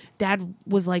 1999, Dad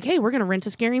was like, "Hey, we're gonna rent a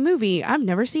scary movie. I've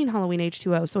never seen Halloween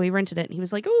H2O," so he rented it, and he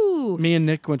was like, "Ooh, Me and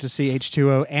Nick went to see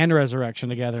H2O and Resurrection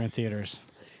together in theaters.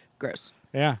 gross."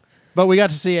 Yeah. But we got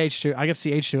to see H2. I got to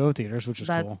see H2O theaters, which was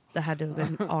cool. That had to have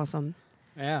been awesome.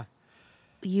 Yeah.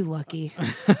 You lucky.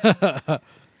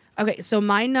 Okay, so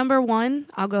my number one,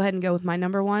 I'll go ahead and go with my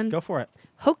number one. Go for it.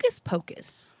 Hocus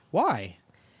Pocus. Why?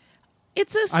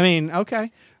 It's a. I mean,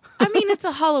 okay. It's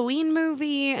a Halloween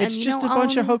movie, and It's just a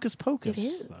bunch of Hocus Pocus. It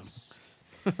is.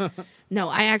 No,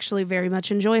 I actually very much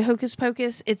enjoy Hocus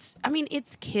Pocus.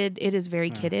 It is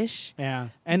very kiddish. Yeah.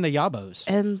 And the Yabos.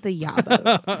 And the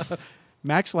Yabos.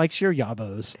 Max likes your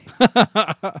Yabos.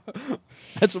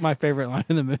 That's my favorite line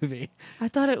in the movie. I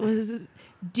thought it was,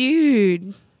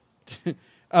 dude.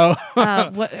 Oh.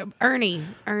 What? Ernie.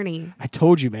 I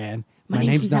told you, man. My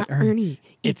name's not Ernie.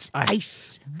 It's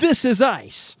Ice. This is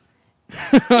Ice.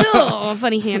 Oh,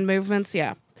 funny hand movements.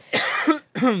 Yeah.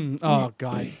 Oh,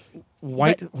 God.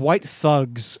 White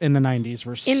thugs in the 90s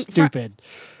were stupid.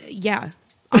 Yeah.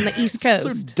 On the East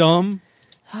Coast. So dumb.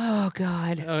 Oh,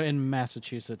 God. In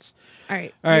Massachusetts. All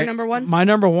right. Your number one? My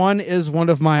number one is one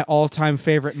of my all-time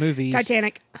favorite movies.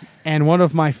 Titanic. And one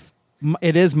of my...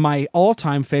 it is my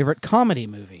all-time favorite comedy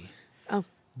movie. Oh.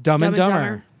 Dumb and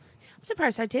Dumber. I'm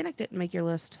surprised Titanic didn't make your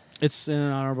list. It's an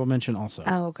honorable mention also.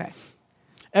 Oh, okay.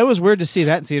 It was weird to see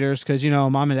that in theaters because,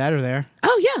 Mom and Dad are there.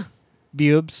 Oh, yeah.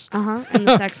 Bubes. Uh-huh. And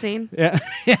the sex scene. Yeah.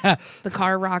 Yeah. The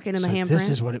car rocking in the handprint. This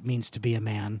is what it means to be a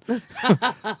man.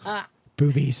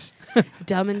 Boobies.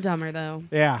 Dumb and Dumber, though.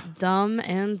 Yeah. Dumb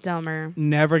and Dumber.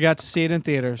 Never got to see it in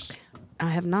theaters. I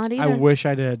have not either. I wish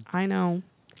I did. I know.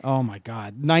 Oh, my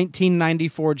God.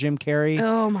 1994 Jim Carrey.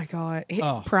 Oh, my God.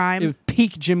 Prime. It was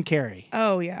peak Jim Carrey.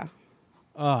 Oh, yeah.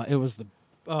 It was the...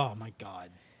 Oh, my God.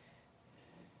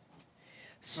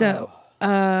 So,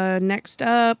 next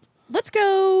up, let's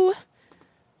go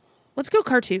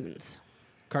cartoons.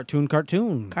 Cartoon.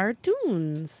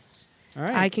 Cartoons. All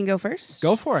right. I can go first?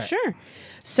 Go for it. Sure.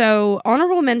 So,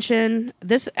 honorable mention,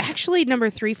 this actually number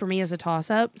 3 for me is a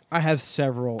toss-up. I have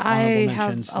several I honorable have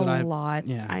mentions. a lot.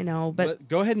 Yeah. I know, but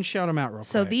go ahead and shout them out real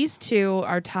so quick. these two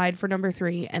are tied for number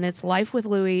 3, and it's Life with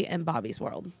Louie and Bobby's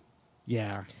World.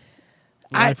 Yeah.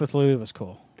 Life with Louie was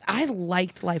cool. I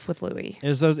liked Life with Louie.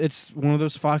 It's one of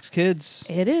those Fox Kids.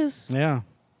 It is. Yeah.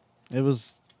 It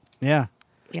was, yeah.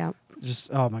 Yeah.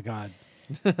 Just, oh, my God.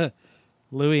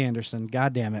 Louis Anderson,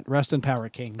 God damn it. Rest in power,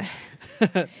 King.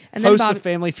 And then Host of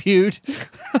Family Feud.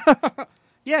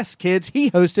 Yes, kids,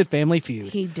 he hosted Family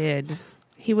Feud. He did.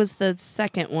 He was the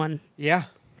second one. Yeah.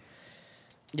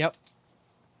 Yep.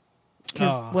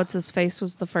 Because What's-His-Face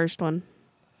was the first one.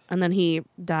 And then he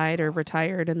died or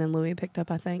retired, and then Louis picked up,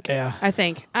 I think. Yeah. I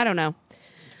think. I don't know.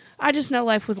 I just know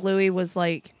Life with Louie was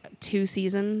like 2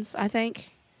 seasons, I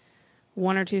think.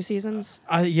 1 or 2 seasons.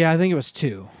 Yeah, I think it was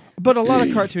 2. But a lot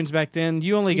of cartoons back then,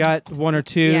 you only got 1 or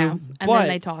 2. Yeah, and then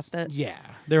they tossed it. Yeah.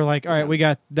 They were like, all right, we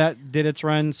got that did its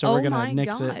run, so we're going to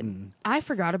nix it. And I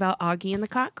forgot about Augie and the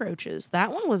Cockroaches.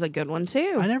 That one was a good one,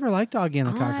 too. I never liked Augie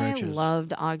and the Cockroaches. I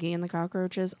loved Augie and the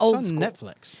Cockroaches. It's Old on school.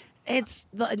 Netflix. It's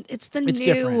the It's new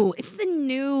different. It's the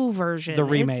new version. The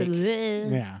remake.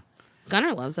 Yeah.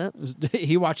 Gunnar loves it.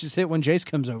 He watches it when Jace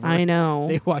comes over. I know.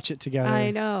 They watch it together.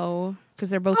 I know. Because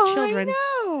they're both children. I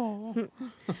know.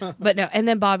 But no, and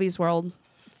then Bobby's World.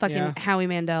 Fucking Yeah. Howie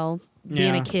Mandel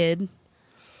being Yeah. a kid.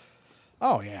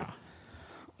 Oh, yeah.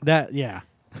 Yeah.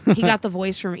 He got the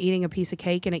voice from eating a piece of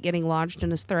cake and it getting lodged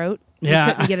in his throat. Yeah.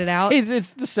 He couldn't get it out.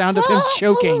 It's the sound of him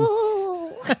choking.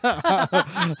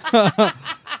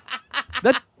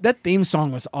 That theme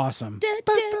song was awesome.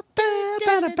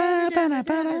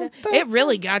 It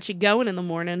really got you going in the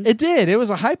morning. It did. It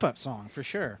was a hype up song for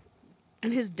sure.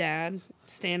 And his dad,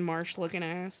 Stan Marsh looking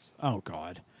ass. Oh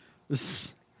God.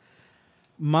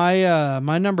 My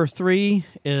number 3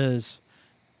 is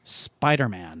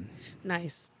Spider-Man.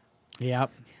 Nice. Yep.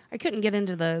 I couldn't get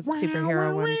into the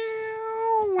superhero ones.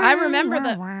 I remember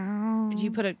Did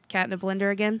you put a cat in a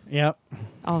blender again? Yep.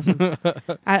 Awesome.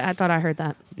 I thought I heard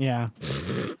that. Yeah.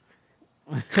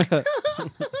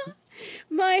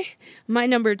 My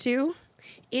number 2.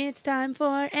 It's time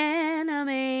for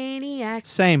Animaniacs.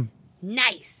 Same.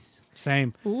 Nice.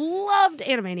 Same. Loved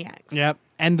Animaniacs. Yep.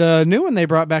 And the new one they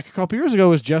brought back a couple years ago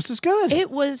was just as good.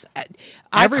 It was.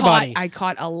 Everybody. I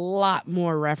caught a lot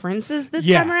more references this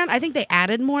Yeah. time around. I think they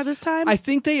added more this time. I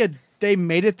think they they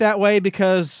made it that way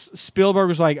because Spielberg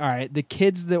was like, all right, the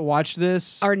kids that watch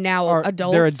this Are now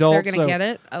adults. They're adults. They're going to get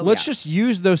it. Oh, let's just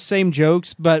use those same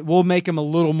jokes, but we'll make them a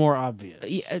little more obvious.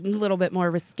 a little bit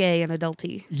more risque and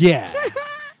adulty. Yeah.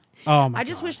 Oh my I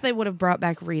just God. wish they would have brought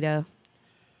back Rita.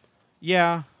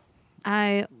 Yeah.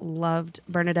 I loved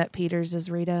Bernadette Peters as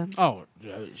Rita. Oh,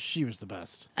 she was the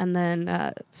best. And then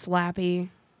Slappy.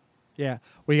 Yeah.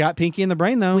 We got Pinky in the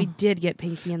Brain, though. We did get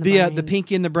Pinky in the Brain. The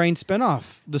Pinky in the Brain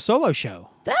spinoff, the solo show.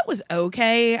 That was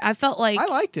okay. I felt like I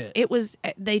liked it. It was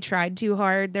they tried too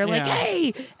hard. They're like, Yeah.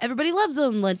 hey, everybody loves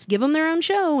them. Let's give them their own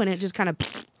show. And it just kind of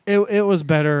It was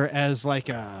better as like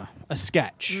a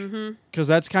sketch. Because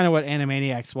that's kind of what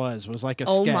Animaniacs was like a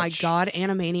sketch. oh my God,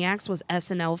 Animaniacs was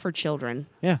SNL for children.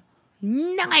 Yeah.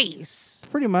 Nice.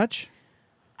 Pretty much.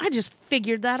 I just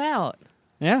figured that out.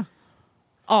 Yeah.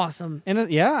 Awesome.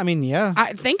 And yeah.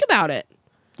 Think about it.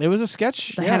 It was a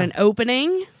sketch. They had an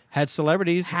opening. Had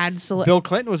celebrities. Had Bill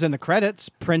Clinton was in the credits.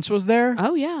 Prince was there.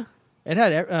 Oh yeah. It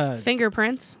had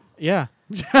Fingerprints. yeah.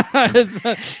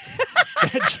 That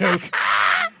joke.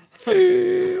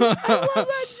 I love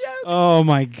that joke. Oh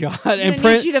my God! I And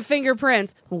need you to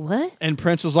fingerprints. What? and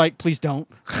Prince was like, "Please don't."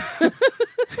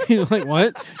 He's like,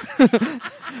 "What?"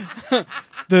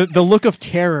 the look of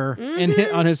terror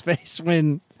on his face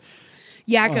when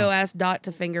Yakko asked Dot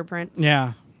to fingerprints.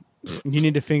 yeah, you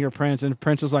need to fingerprints, and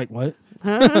Prince was like, "What?"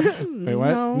 Wait,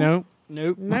 what? No.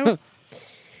 Nope. Nope.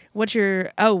 What's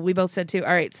your? Oh, we both said 2.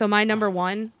 All right. So my number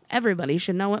 1. Everybody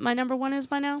should know what my number 1 is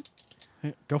by now.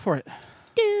 Go for it.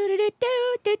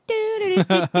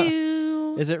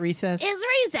 Is it Recess?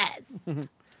 It's Recess.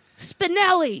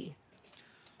 Spinelli.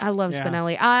 I love Yeah.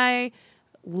 Spinelli. I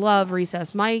love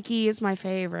Recess. Mikey is my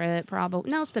favorite. Probably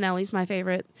no, Spinelli's my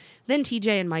favorite. Then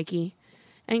TJ and Mikey,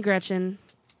 and Gretchen.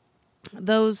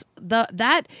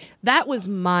 That was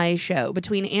my show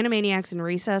between Animaniacs and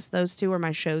Recess. Those 2 were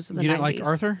my shows of the 90s. You didn't like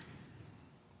Arthur?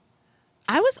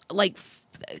 I was like,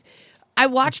 I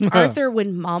watched Arthur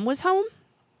when Mom was home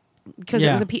because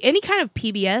it was any kind of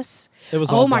PBS. It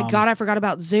was. Oh all my dumb. God, I forgot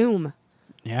about Zoom.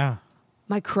 Yeah.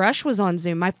 My crush was on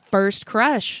Zoom. My first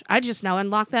crush. I just now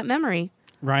unlocked that memory.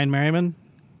 Ryan Merriman?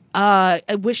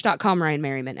 Wish.com Ryan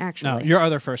Merriman, actually. No, your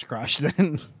other first crush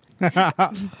then.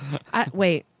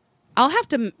 Wait. I'll have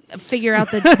to figure out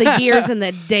the years and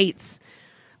the dates.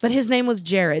 But his name was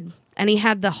Jared. And he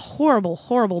had the horrible,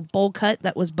 horrible bowl cut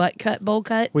that was butt cut bowl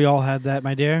cut. We all had that,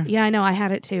 my dear. Yeah, I know. I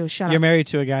had it too. Shut You're up. married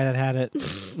to a guy that had it.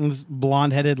 This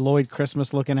blonde-headed Lloyd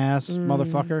Christmas looking ass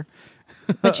motherfucker.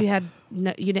 But you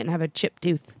didn't have a chipped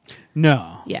tooth.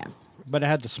 No. Yeah. But I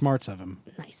had the smarts of him.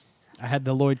 Nice. I had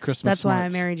the Lloyd Christmas That's why I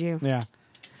smarts. married you. Yeah.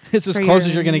 It's as For close your-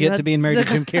 as you're going to get to being married to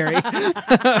that's- Jim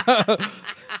Carrey.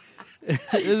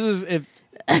 This is if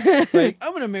it's like,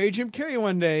 I'm going to marry Jim Carrey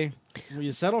one day. Will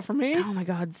you settle for me? Oh my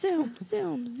God! Zoom,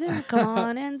 zoom, zoom! Come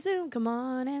on and zoom, come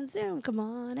on and zoom, come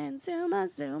on and zoom,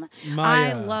 zoom.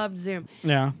 I loved Zoom.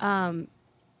 Yeah.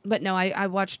 But no, I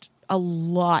watched a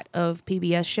lot of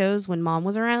PBS shows when Mom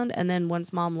was around, and then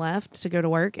once Mom left to go to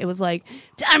work, it was like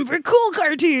time for cool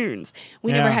cartoons.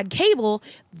 We never Yeah. had cable.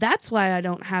 That's why I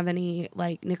don't have any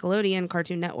like Nickelodeon,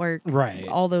 Cartoon Network, Right.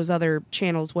 all those other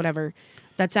channels, whatever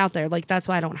that's out there. Like that's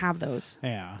why I don't have those.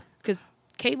 Yeah. Because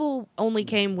cable only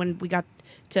came when we got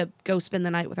to go spend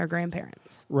the night with our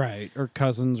grandparents. Right. Or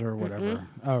cousins or whatever.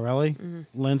 Oh, really?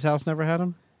 Lynn's house never had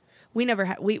them? We never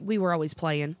had. We were always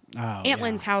playing. Oh, Aunt yeah.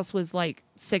 Lynn's house was like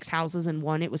 6 houses in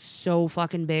one. It was so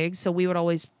fucking big. So we would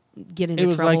always get into It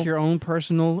was trouble. like your own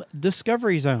personal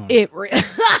discovery zone.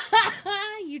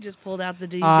 You just pulled out the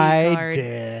DZ I card.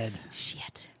 did.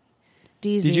 Shit.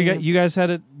 DZ. Did you guys had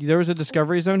it? There was a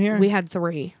discovery zone here? We had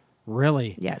 3.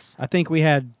 Really? Yes. I think we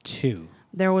had 2.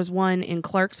 There was one in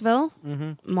Clarksville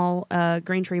Mall,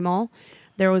 Green Tree Mall.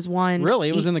 There was one. Really?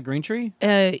 It was in the Green Tree?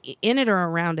 In it or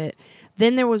around it.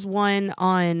 Then there was one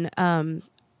on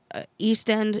East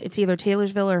End. It's either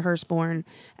Taylorsville or Hurstbourne.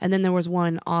 And then there was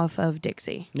one off of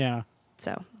Dixie. Yeah.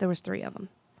 So there was 3 of them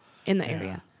in the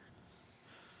area.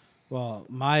 Well,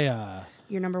 my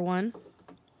Your number 1?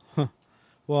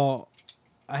 well,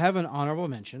 I have an honorable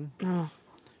mention, Oh.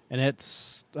 and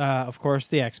it's of course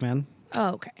the X-Men.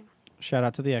 Oh, okay. Shout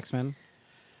out to the X-Men.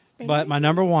 But my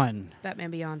number 1,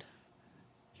 Batman Beyond.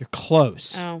 you're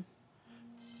close. Oh.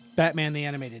 Batman the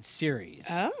Animated Series.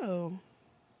 Oh.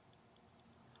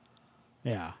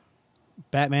 Yeah.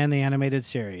 Batman the Animated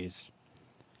Series.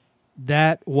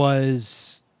 That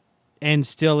was and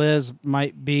still is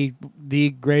might be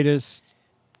the greatest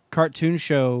cartoon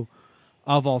show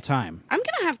of all time. I'm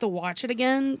gonna have to watch it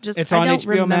again. Just It's I on don't HBO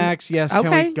remember. Max. Yes. Okay.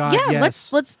 Can we, God, yeah.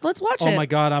 yes. Let's watch it. Oh my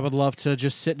God, I would love to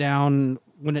just sit down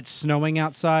when it's snowing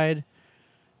outside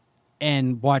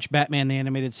and watch Batman the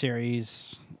Animated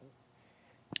Series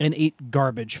and eat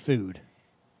garbage food.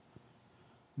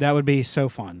 That would be so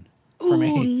fun for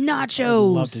me.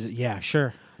 Nachos. Love to, yeah,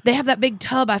 sure. They have that big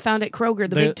tub I found at Kroger,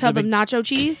 the big tub of nacho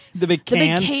cheese. The big can.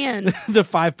 The big can. The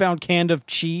 5-pound can of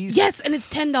cheese. Yes, and it's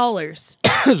 $10.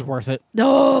 It's worth it.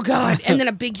 Oh, God. And then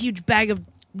a big, huge bag of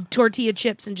tortilla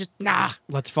chips and just,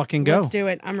 Let's fucking go. Let's do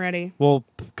it. I'm ready. We'll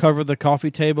cover the coffee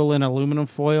table in aluminum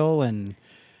foil and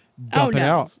dump it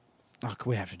out. Oh,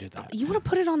 we have to do that. You want to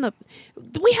put it on the...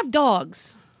 We have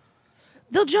dogs.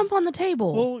 They'll jump on the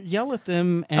table. We'll yell at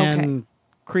them and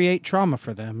create trauma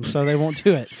for them so they won't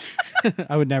do it.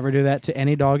 I would never do that to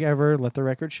any dog ever. Let the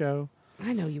record show.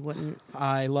 I know you wouldn't.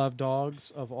 I love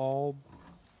dogs of all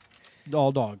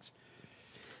dogs.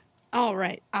 All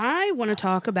right. I want to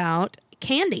talk about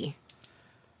candy.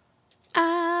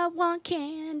 I want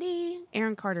candy.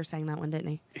 Aaron Carter sang that one, didn't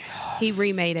he? He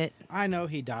remade it. I know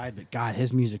he died, but God,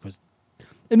 his music was...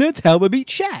 And that's how I beat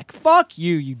Shaq. Fuck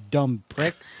you, you dumb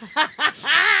prick.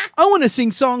 I want to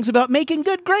sing songs about making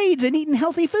good grades and eating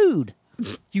healthy food.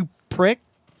 You prick.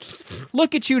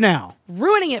 Look at you now.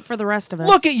 Ruining it for the rest of us.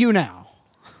 Look at you now.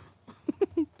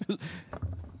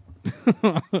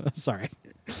 Sorry.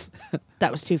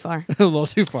 That was too far. A little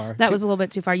too far. That was a little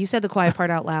bit too far. You said the quiet part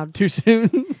out loud. Too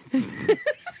soon?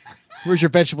 Where's your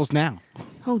vegetables now?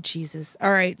 Oh, Jesus.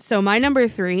 All right. So my number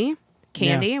 3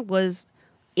 candy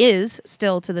is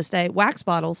still to this day wax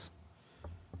bottles.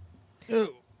 Oh.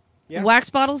 Yeah. Wax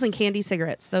bottles and candy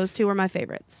cigarettes. Those two are my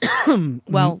favorites.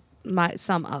 Well,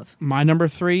 some of. My number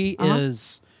 3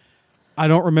 is, I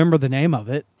don't remember the name of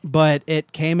it, but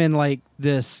it came in like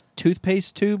this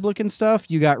toothpaste tube looking stuff.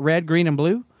 You got red, green, and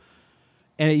blue.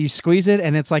 And you squeeze it,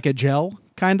 and it's like a gel,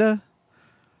 kind of.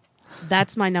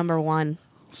 That's my number 1.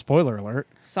 Spoiler alert.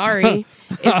 Sorry.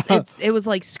 It was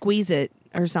like Squeeze It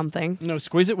or something. No,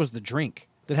 Squeeze It was the drink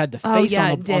that had the face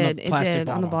on the plastic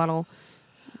bottle. On the bottle.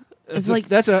 It's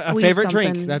that's a favorite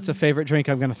something. drink. That's a favorite drink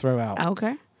I'm going to throw out.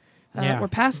 Okay. Yeah. We're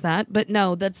past that. But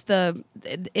no, that's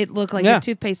it looked like a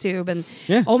toothpaste tube. And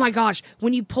oh my gosh,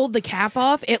 when you pulled the cap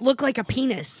off, it looked like a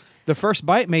penis. The first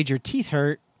bite made your teeth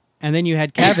hurt, and then you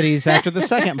had cavities after the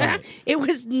second bite. It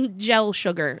was gel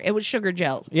sugar. It was sugar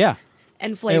gel. Yeah.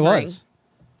 And flavoring.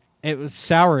 It was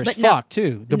sour as fuck,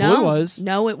 too. The blue was.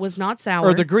 No, it was not sour.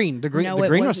 Or the green. The green, No, the it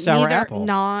green was sour neither, apple.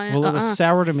 Not, well, it was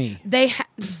sour to me. Then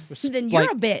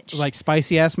you're a bitch. Like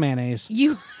spicy-ass mayonnaise.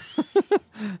 You...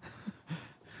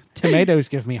 Tomatoes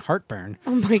give me heartburn.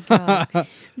 Oh, my God.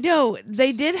 No,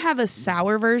 they did have a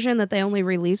sour version that they only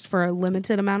released for a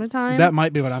limited amount of time. That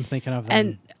might be what I'm thinking of then.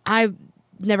 And I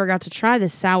never got to try the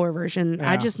sour version.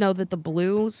 Yeah. I just know that the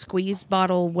blue squeeze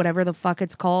bottle, whatever the fuck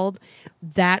it's called,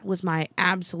 that was my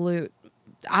absolute...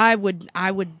 I would...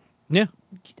 Yeah.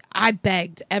 I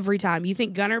begged every time. You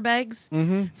think Gunner begs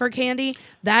for candy?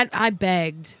 That I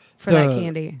begged for that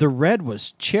candy. The red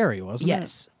was cherry, wasn't it?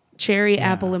 Yes. Cherry,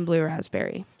 apple, and blue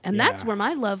raspberry. And that's where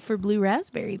my love for blue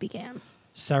raspberry began.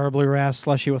 Sour blue ras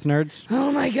slushy with nerds.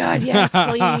 Oh my God, yes,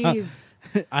 please.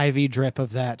 IV drip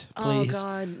of that, please. Oh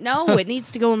God. No, it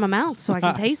needs to go in my mouth so I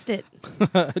can taste it.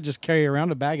 Just carry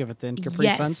around a bag of it then, Capri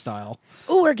Sun style.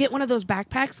 Oh, or get one of those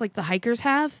backpacks like the hikers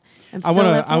have. And I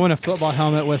want a football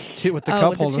helmet with the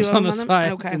cup holders on the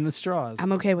side and the straws.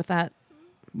 I'm okay with that.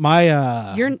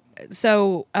 My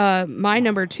my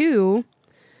number 2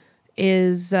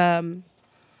 is yeah.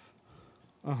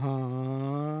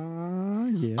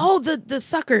 Oh, the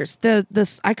suckers.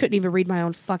 The I couldn't even read my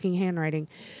own fucking handwriting.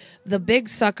 The big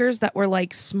suckers that were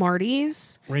like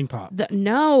Smarties. Ring pop.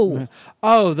 No.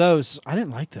 Oh, those. I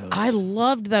didn't like those. I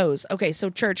loved those. Okay,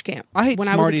 so church camp. I hate when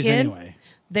Smarties I was a kid, anyway.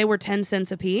 They were 10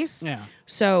 cents a piece. Yeah.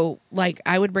 So like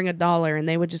I would bring $1 and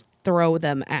they would just throw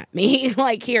them at me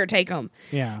like, here, take them.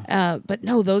 Yeah. But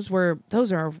no, those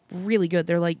are really good.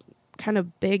 They're like kind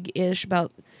of big-ish,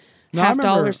 about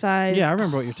 $half size. Yeah, I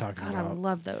remember what you're talking God, about. I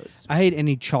love those. I hate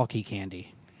any chalky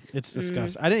candy. It's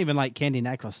disgusting. I didn't even like candy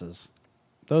necklaces.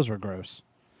 Those were gross.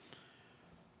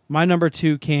 My number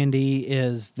 2 candy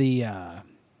is the...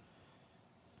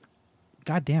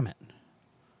 God damn it.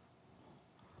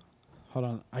 Hold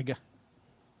on. I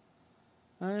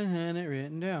had it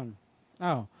written down.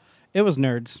 Oh. It was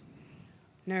Nerds.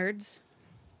 Nerds?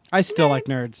 I still like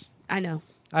Nerds. I know.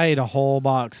 I ate a whole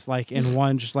box, like, in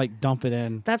one, just, like, dump it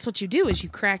in. That's what you do, is you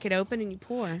crack it open and you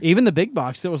pour. Even the big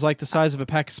box that was, like, the size of a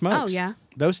pack of smokes. Oh, yeah?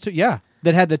 Those two, yeah.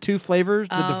 That had the 2 flavors,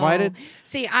 the divided.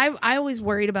 See, I always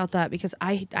worried about that because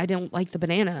I don't like the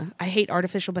banana. I hate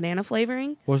artificial banana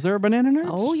flavoring. Was there a banana Nerds?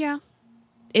 Oh, yeah.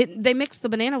 They mixed the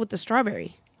banana with the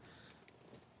strawberry.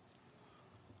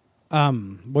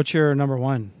 What's your number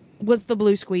 1? Was the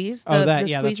blue squeeze, the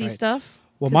squeezy stuff.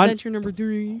 Well, 'Cause that's your number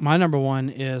 3. my number 1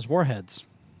 is Warheads.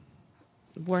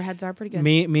 Warheads are pretty good.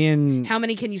 Me and How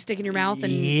many can you stick in your mouth?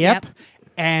 And Yep.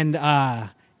 And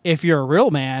if you're a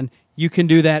real man, you can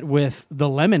do that with the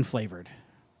lemon flavored.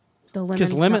 The lemon.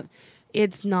 'Cause lemon-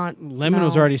 It's not. Lemon no.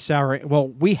 was already sour. Well,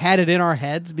 we had it in our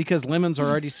heads because lemons are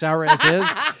already sour as is.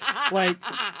 Like,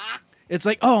 it's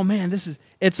like, oh man,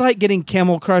 it's like getting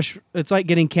Camel Crush. It's like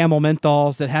getting Camel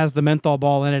menthols that has the menthol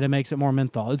ball in it and makes it more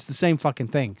menthol. It's the same fucking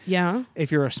thing. Yeah.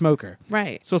 If you're a smoker.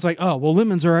 Right. So it's like, oh, well,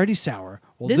 lemons are already sour.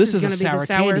 Well, this is going a to be sour the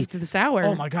sour candy. to the sour.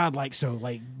 Oh my god,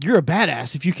 you're a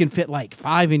badass if you can fit like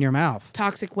 5 in your mouth.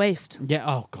 Toxic waste. Yeah.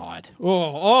 Oh god.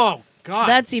 Oh god.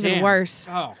 That's even damn. worse.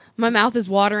 Oh. My mouth is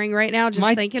watering right now just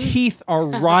My thinking. teeth are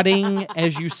rotting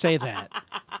as you say that.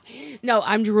 No,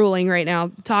 I'm drooling right now.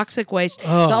 Toxic waste.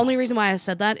 Oh. The only reason why I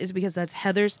said that is because that's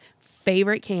Heather's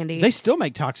favorite candy. They still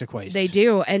make toxic waste. They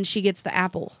do, and she gets the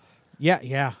apple.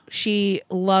 Yeah. She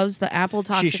loves the apple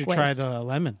toxic She should waste. try the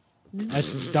lemon.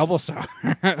 That's double sour.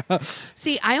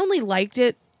 See, I only liked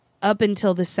it up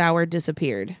until the sour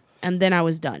disappeared, and then I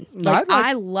was done.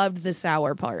 I loved the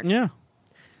sour part. Yeah.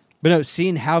 But no,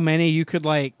 seeing how many you could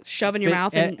like Shove in your fit-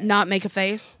 mouth and not make a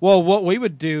face. Well, what we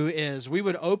would do is we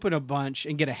would open a bunch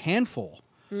and get a handful.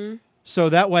 Hmm. So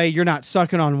that way you're not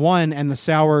sucking on one and the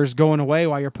sour's going away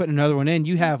while you're putting another one in.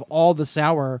 You have all the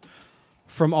sour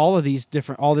from all of these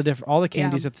all the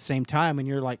candies Yeah. at the same time, and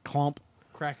you're like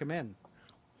crack them in.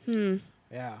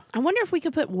 Yeah. I wonder if we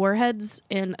could put Warheads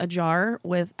in a jar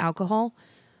with alcohol,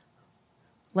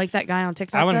 like that guy on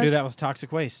TikTok. I want to does. do that with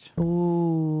toxic waste.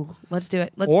 Ooh, let's do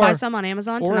it. Let's Or- buy some on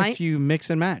Amazon Or tonight. if you mix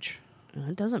and match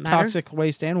It doesn't matter. toxic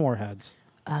waste and warheads.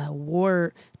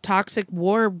 Toxic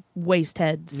war waste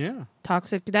heads. Yeah.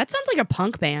 Toxic. That sounds like a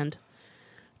punk band.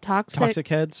 Toxic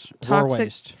heads, war toxic-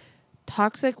 waste.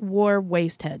 Toxic war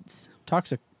waste heads.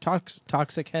 Toxic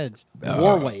heads,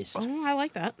 war waste. Oh, I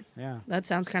like that. Yeah. That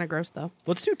sounds kind of gross though.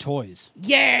 Let's do toys.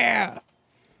 Yeah.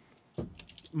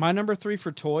 My number 3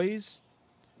 for toys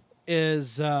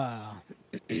is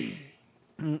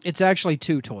it's actually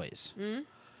 2 toys.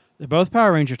 They're both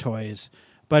Power Ranger toys,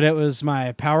 but it was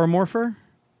my Power Morpher.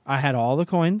 I had all the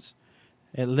coins.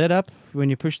 It lit up when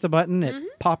you pushed the button.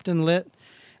 It popped and lit.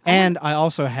 And I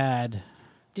also had...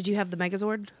 Did you have the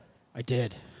Megazord? I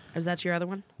did. Or is that your other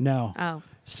one? No. Oh.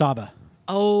 Saba.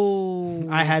 Oh.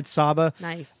 I had Saba.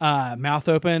 Nice. Mouth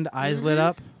opened, eyes lit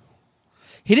up.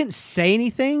 He didn't say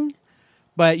anything,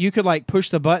 but you could like push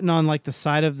the button on like the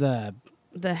side of the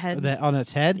head. on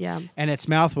its head, Yeah. and its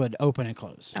mouth would open and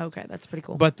close. Okay, that's pretty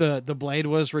cool. But the blade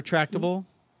was retractable,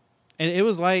 and it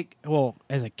was like, well,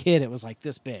 as a kid, it was like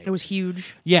this big. it was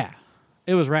huge. Yeah,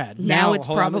 it was rad. Now it's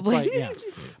hold on, probably- like, yeah.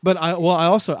 But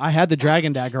I had the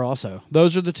Dragon Dagger also.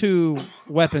 Those are the 2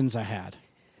 weapons I had.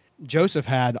 Joseph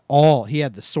had he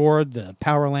had the sword, the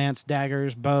power lance,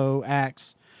 daggers, bow,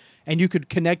 axe, and you could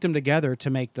connect them together to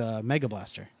make the Mega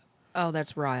Blaster. Oh,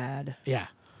 that's rad. Yeah.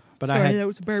 But Sorry, that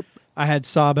was a burp. I had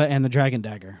Saba and the Dragon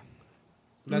Dagger.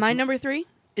 My number 3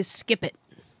 is Skip It.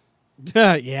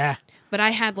 Yeah. But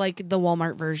I had like the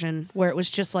Walmart version where it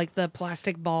was just like the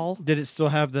plastic ball. Did it still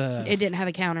have the... It didn't have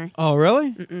a counter. Oh,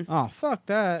 really? Oh, fuck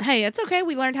that. Hey, it's okay.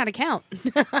 We learned how to count.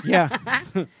 Yeah.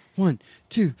 1,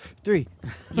 2, 3.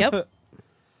 Yep.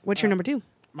 What's your number 2?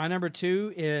 My number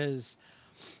 2 is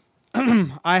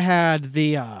I had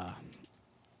the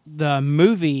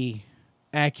movie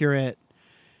accurate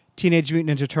Teenage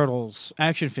Mutant Ninja Turtles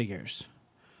action figures.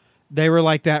 They were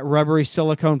like that rubbery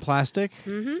silicone plastic.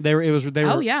 They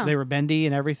were bendy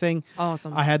and everything.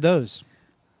 Awesome. I had those.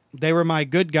 They were my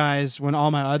good guys when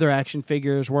all my other action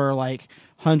figures were like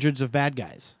hundreds of bad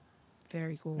guys.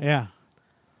 Very cool. Yeah.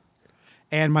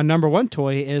 And my number 1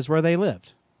 toy is Where They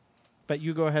Lived. But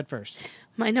you go ahead first.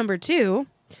 My number 2,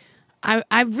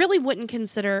 I really wouldn't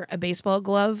consider a baseball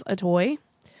glove a toy.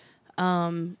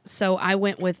 So I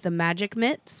went with the Magic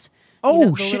Mitts.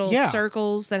 Oh, the shit, little yeah.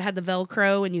 circles that had the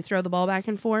Velcro and you throw the ball back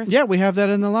and forth. Yeah, we have that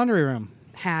in the laundry room.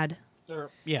 Had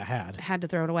Had. to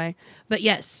throw it away. But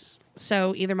yes,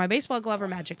 so either my baseball glove or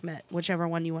Magic Mitt, whichever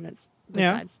one you want to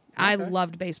decide. I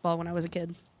loved baseball when I was a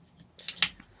kid.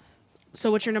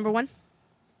 So what's your number 1?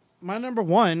 My number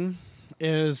 1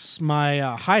 is my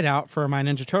hideout for my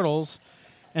Ninja Turtles,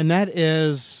 and that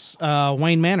is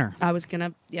Wayne Manor. I was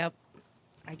gonna. Yep,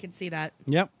 I could see that.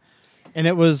 Yep. And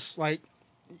it was like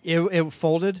it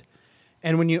folded,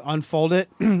 and when you unfold it,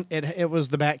 it was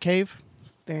the Batcave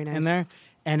Very nice. in there,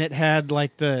 and it had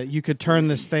like you could turn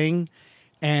this thing,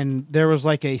 and there was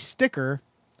like a sticker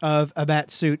of a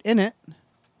bat suit in it.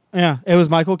 Yeah, it was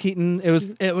Michael Keaton. It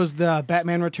was the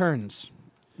Batman Returns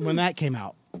when that came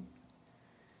out.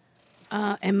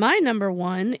 And my number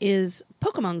 1 is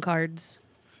Pokemon cards.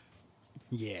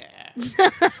 Yeah.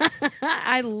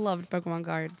 I loved Pokemon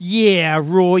cards. Yeah,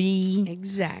 Roy.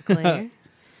 Exactly.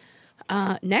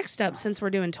 Next up, since we're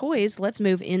doing toys, let's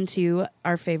move into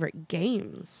our favorite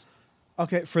games.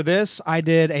 Okay, for this, I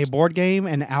did a board game,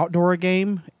 an outdoor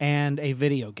game, and a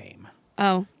video game.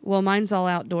 Oh, well, mine's all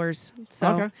outdoors. So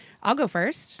Okay. I'll go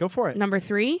first. Go for it. Number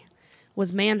 3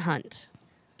 was Manhunt,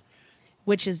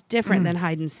 which is different than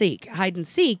hide and seek. Hide and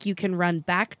seek, you can run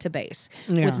back to base.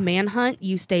 Yeah. With Manhunt,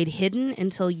 you stayed hidden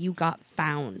until you got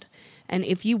found. And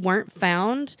if you weren't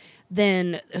found,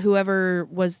 then whoever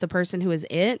was the person who was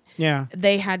it, Yeah.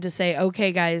 they had to say,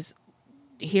 okay, guys,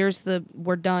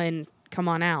 we're done. Come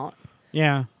on out.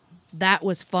 Yeah. That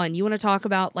was fun. You want to talk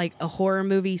about like a horror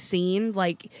movie scene?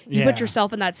 Like you put Yeah.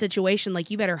 yourself in that situation, like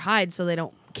you better hide so they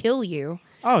don't kill you.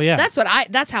 Oh, yeah.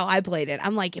 That's how I played it.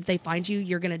 I'm like, if they find you,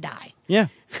 you're going to die. Yeah.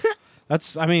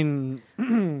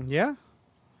 Yeah.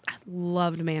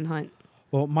 Loved Manhunt,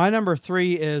 Well, my number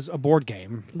 3 is a board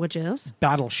game, which is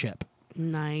Battleship.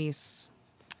 nice.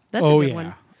 That's Oh, a good yeah.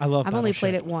 one. I love I've only Battleship.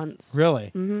 played it once. Really?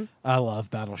 Mm-hmm. I love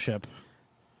Battleship.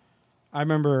 I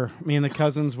remember me and the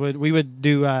cousins would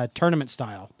do tournament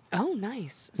style. Oh,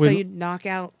 nice. So When- you'd knock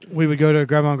out. We would go to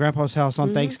Grandma and Grandpa's house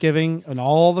on Thanksgiving, and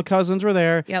all the cousins were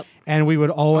there. Yep. And we would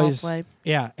always, play.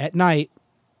 at night,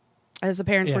 As the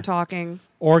parents Yeah. were talking.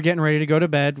 or getting ready to go to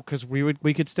bed because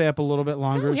we could stay up a little bit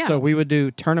longer. Oh, yeah. So we would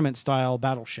do tournament style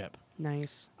Battleship.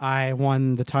 Nice. I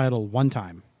won the title one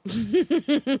time.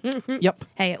 Yep.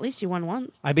 Hey, at least you won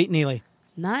one. I beat Neely.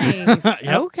 Nice. Yep.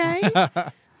 Okay.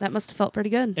 That must have felt pretty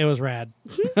good. It was rad.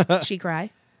 Did she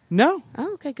cry? No.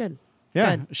 Oh, okay, good.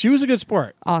 Yeah. Good. She was a good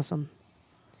sport. Awesome.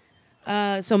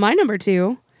 So my number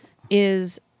 2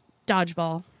 is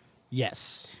dodgeball.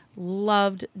 Yes.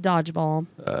 Loved dodgeball.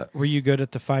 Were you good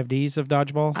at the 5Ds of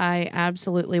dodgeball? I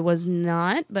absolutely was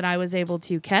not, but I was able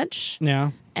to catch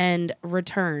Yeah. and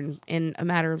return in a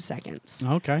matter of seconds.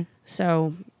 Okay.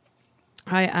 So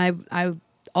I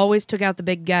always took out the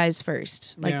big guys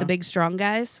first, like Yeah. the big strong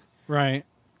guys. Right.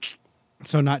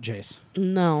 So not Jace.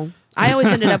 No. I always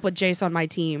ended up with Jace on my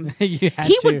team. You had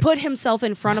He to. would put himself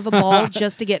in front of a ball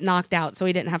just to get knocked out so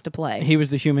he didn't have to play. He was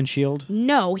the human shield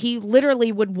No, he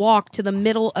literally would walk to the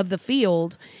middle of the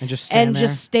field and just stand and there.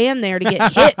 just stand there to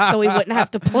get hit so he wouldn't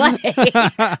have to play.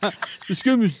 This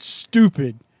game is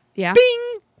stupid. Yeah.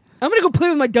 Bing. I'm going to go play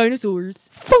with my dinosaurs.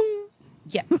 Fung.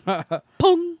 Yeah.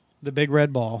 Pong. The big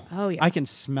red ball. Oh, yeah. I can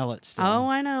smell it still. Oh,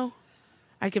 I know.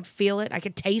 I could feel it. I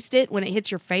could taste it when it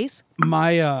hits your face.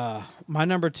 My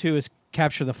number 2 is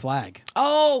Capture the Flag.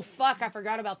 Oh, fuck. I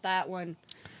forgot about that one.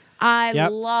 I Yep.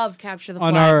 love Capture the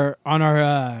On Flag.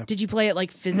 our Did you play it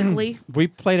like physically? we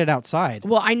played it outside.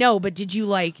 Well, I know, but did you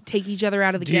like take each other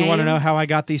out of the Do game? you want to know how I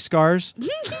got these scars?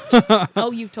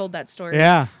 Oh, you've told that story.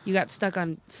 Yeah. You got stuck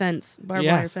on barbed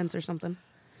Yeah. wire fence or something.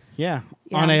 Yeah.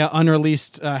 Yeah. On a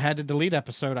unreleased had to delete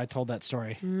episode, I told that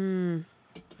story.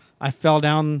 I fell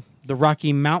down the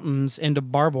Rocky Mountains into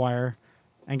barbed wire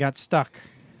and got stuck.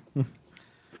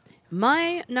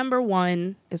 My number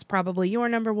 1 is probably your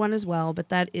number 1 as well, but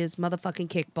that is motherfucking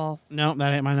kickball. No,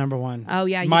 that ain't my number 1. Oh,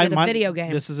 yeah, you My- did a my- video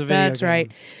game. This is a video That's game.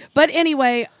 right. But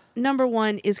anyway, number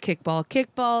 1 is kickball.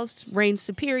 Kickballs reigned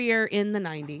superior in the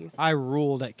 90s. I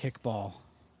ruled at kickball.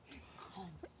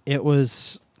 It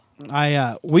was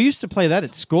we used to play that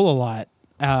at school a lot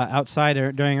outside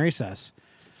during recess.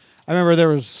 I remember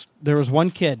there was one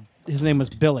kid, his name was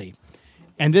Billy,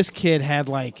 and this kid had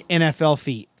like NFL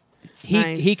feet.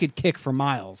 Nice. He could kick for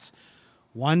miles.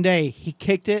 One day he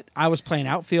kicked it. I was playing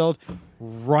outfield,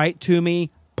 right to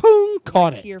me, boom,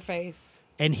 caught To it. your face.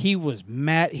 And he was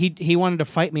mad. He wanted to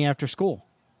fight me after school.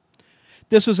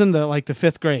 This was in the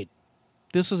 5th grade.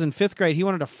 This was in 5th grade. He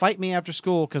wanted to fight me after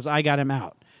school because I got him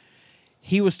out.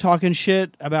 He was talking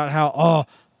shit about how,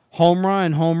 home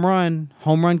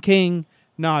run king.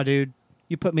 Nah, dude,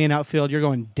 you put me in outfield, you're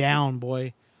going down,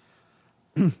 boy.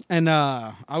 And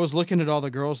I was looking at all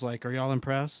the girls like, are y'all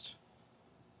impressed?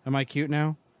 Am I cute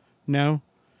now? No?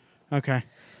 Okay.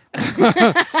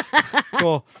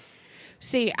 Cool.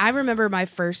 See, I remember my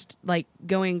first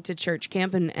going to church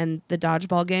camp and the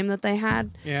dodgeball game that they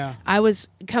had. Yeah. I was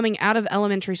coming out of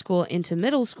elementary school into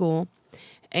middle school,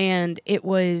 and it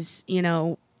was,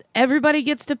 everybody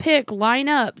gets to pick, line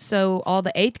up. So all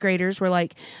the 8th graders were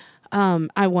like,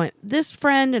 I want this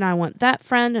friend, and I want that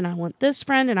friend, and I want this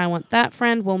friend, and I want that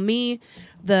friend. Well, me,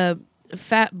 the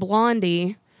fat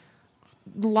blondie,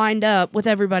 lined up with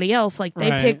everybody else. Like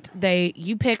Right.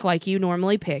 you pick like you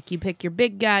normally pick. You pick your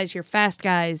big guys, your fast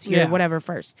guys, your Yeah. whatever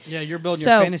first. Yeah, you're building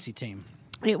So- your fantasy team.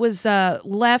 It was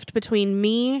left between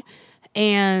me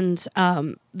and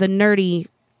the nerdy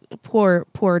poor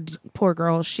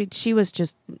girl. She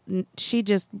just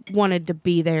wanted to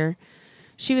be there.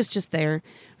 She was just there.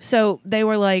 So they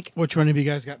were like, Which one of you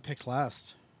guys got picked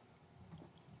last?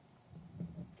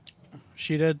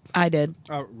 She did? I did.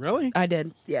 Oh, really? I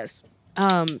did. Yes.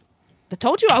 I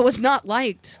told you I was not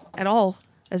liked at all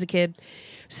as a kid.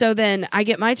 So then I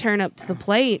get my turn up to the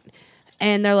plate,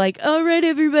 and they're like, "All right,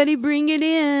 everybody, bring it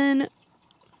in."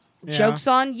 Yeah. Joke's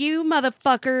on you,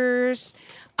 motherfuckers.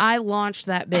 I launched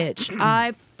that bitch.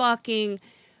 I fucking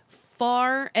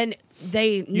and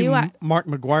they knew I. Mark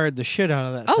McGuired the shit out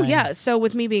of that Oh thing. yeah. So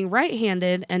with me being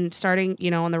right-handed and starting,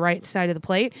 on the right side of the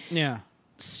plate, Yeah.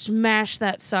 smash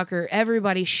that sucker.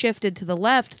 Everybody shifted to the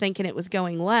left, thinking it was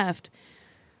going left.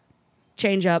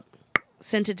 Change up,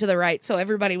 sent it to the right. So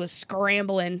everybody was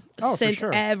scrambling. Oh, for sent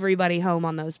sure. everybody home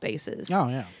on those bases. Oh,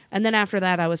 yeah. And then after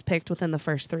that, I was picked within the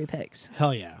first 3 picks.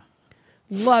 Hell yeah.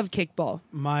 Love kickball.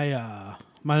 My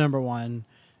number one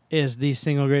is the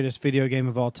single greatest video game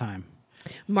of all time.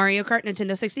 Mario Kart,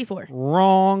 Nintendo 64.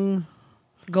 Wrong.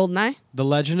 GoldenEye. The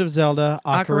Legend of Zelda,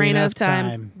 Ocarina of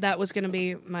Time. That was going to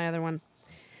be my other one.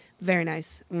 Very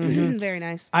nice. Mm-hmm. Very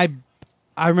nice. I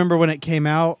remember when it came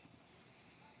out.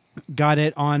 Got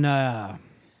it on a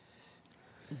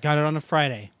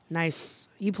Friday. Nice.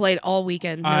 You played all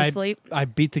weekend. No sleep. I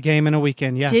beat the game in a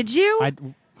weekend. Yeah. Did you? I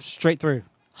straight through.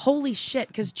 Holy shit!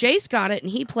 Because Jace got it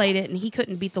and he played it and he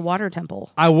couldn't beat the water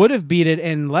temple. I would have beat it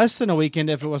in less than a weekend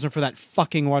if it wasn't for that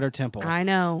fucking water temple. I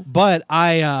know. But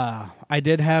I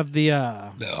did have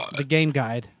the game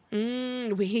guide.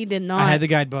 He did not. I had the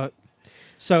guidebook.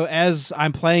 So as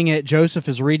I'm playing it, Joseph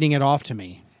is reading it off to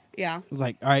me. Yeah. I was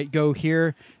like, all right, go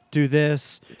here, do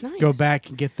this, go Nice. back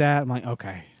and get that. I'm like,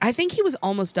 okay. I think he was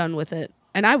almost done with it,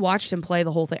 and I watched him play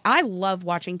the whole thing. I love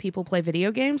watching people play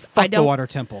video games. Fuck the water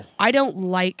temple. I don't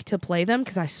like to play them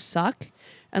because I suck,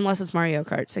 unless it's Mario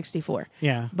Kart 64.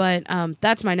 Yeah. But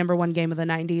that's my number one game of the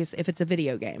 90s if it's a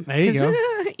video game. There you 'Cause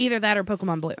go. Either that or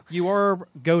Pokemon Blue. You are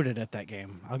goated at that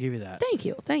game. I'll give you that. Thank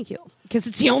you. Because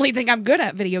it's the only thing I'm good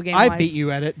at video game I wise. beat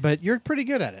you at it, but you're pretty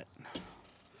good at it.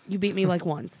 You beat me like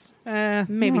once.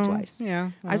 Maybe Twice.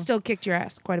 Yeah. I still kicked your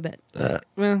ass quite a bit.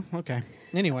 Well, okay.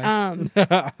 Anyway.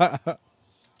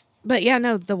 But yeah,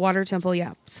 no, the water temple,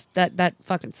 yeah. That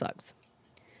fucking sucks.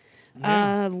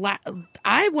 I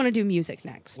want to do music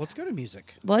next. Let's go to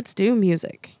music. Let's do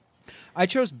music. I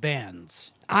chose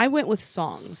bands I went with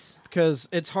songs. because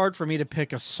it's hard for me to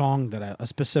pick a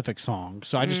specific song.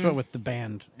 So I just went with the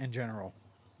band in general.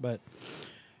 But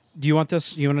do you want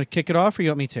this? You want to kick it off or you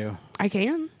want me to? I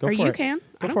can. Go or for you it. can. Go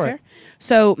I don't for care. it.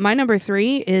 So my number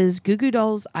 3 is Goo Goo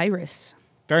Dolls' Iris.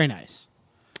 Very nice.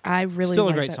 I really Still a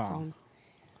like great that song.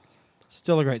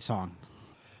 Still a great song.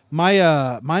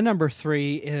 My number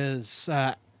 3 is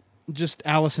just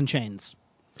Alice in Chains.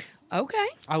 Okay.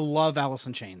 I love Alice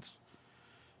in Chains.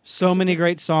 So many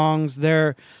great songs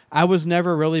there. I was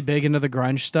never really big into the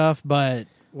grunge stuff, but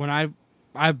when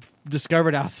I've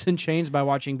discovered Alice in Chains by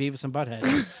watching Beavis and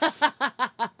Butthead,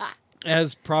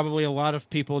 as probably a lot of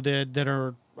people did that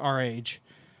are our age.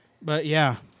 But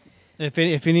yeah, if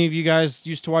any of you guys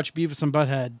used to watch Beavis and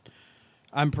Butthead,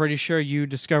 I'm pretty sure you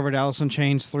discovered Alice in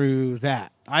Chains through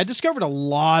that. I discovered a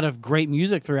lot of great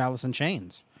music through Alice in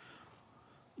Chains.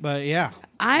 But yeah,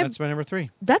 that's my number 3.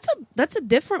 That's a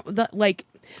different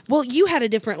well, you had a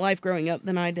different life growing up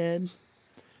than I did.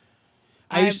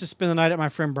 I used to spend the night at my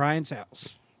friend Brian's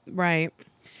house. Right.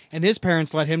 And his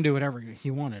parents let him do whatever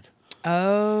he wanted.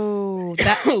 Oh,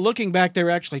 that Looking back, they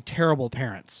were actually terrible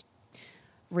parents.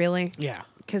 really? Yeah.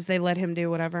 Because they let him do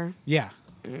whatever. Yeah.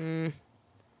 All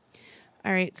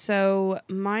right, so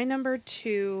my number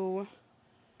 2.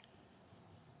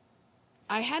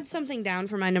 I had something down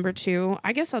for my number 2.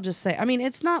 I guess I'll just say,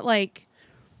 it's not like,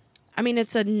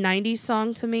 it's a 90s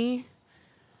song to me,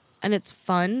 and it's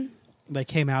fun. They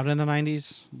came out in the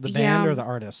 90s? The Yeah. band or the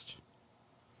artist?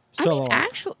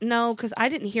 Actually, no, because I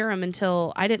didn't hear them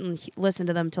until, I didn't listen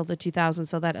to them until the 2000s,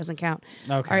 so that doesn't count.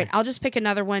 Okay. All right, I'll just pick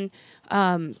another one.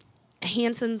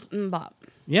 Hanson's Mbop.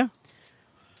 Yeah.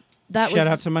 Shout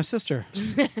out to my sister.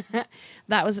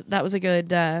 That was a good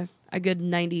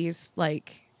 90s,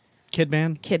 like, Kid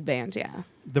band? kid band, yeah.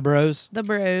 The Bros? The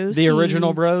Bros. The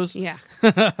original Bros? Yeah.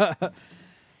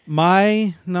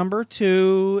 My number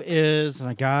 2 is,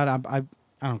 I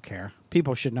don't care.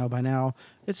 People should know by now.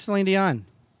 It's Celine Dion.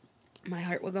 My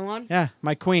heart will go on. Yeah,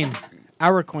 my queen.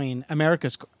 Our queen.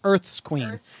 America's, Earth's queen.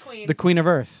 Earth's queen. The queen of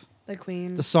Earth. The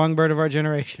queen. The songbird of our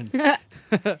generation.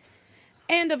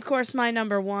 And of course, my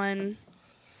number 1.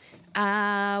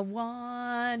 I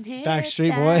want it Backstreet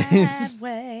that Boys.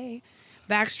 way.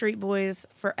 Backstreet Boys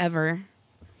forever.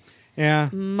 Yeah.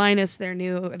 Minus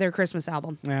their Christmas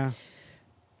album. Yeah.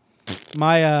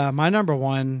 My number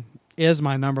one is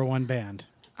my number one band.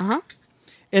 Uh-huh.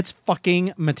 It's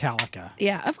fucking Metallica.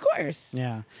 Yeah, of course.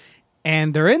 Yeah.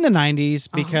 And they're in the 90s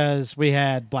because we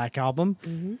had Black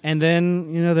Album. And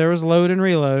then, there was Load and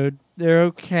Reload. They're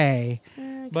okay.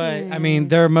 But, I mean,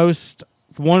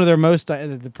 one of their most,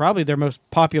 probably their most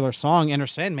popular song, Enter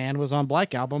Sandman, was on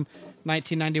Black Album,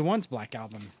 1991's Black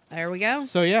Album. There we go.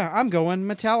 So, yeah, I'm going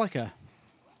Metallica.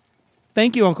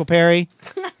 Thank you, Uncle Perry,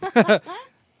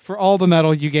 for all the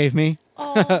metal you gave me.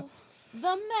 All the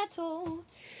metal.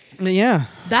 Yeah.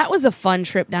 That was a fun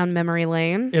trip down memory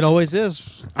lane. It always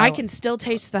is. I can still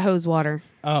taste the hose water.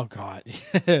 Oh, God.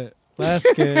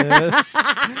 Leskus.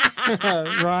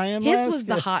 Ryan His Leskus. was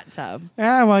the hot tub.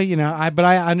 Yeah, well, but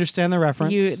I understand the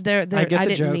reference. I get the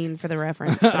didn't joke. mean for the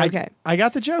reference. But okay. I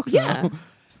got the joke, though.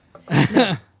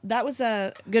 Yeah. That was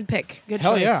a good pick. Good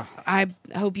Hell choice. yeah. I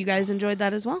hope you guys enjoyed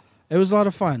that as well. It was a lot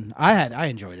of fun. I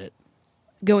enjoyed it.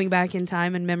 Going back in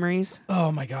time and memories.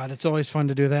 Oh, my God. It's always fun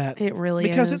to do that. It really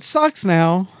because is. it sucks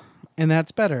now, and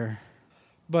that's better.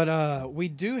 But we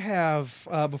do have,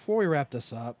 before we wrap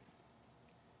this up,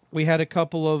 we had a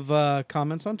couple of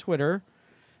comments on Twitter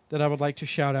that I would like to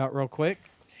shout out real quick.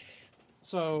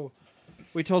 So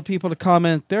we told people to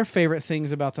comment their favorite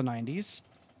things about the 90s.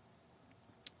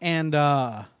 And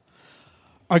our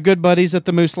good buddies at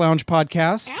the Moose Lounge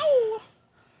podcast.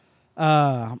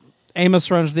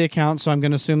 Amos runs the account, so I'm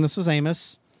going to assume this was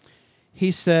Amos. He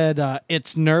said,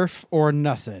 it's Nerf or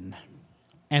nothing.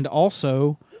 And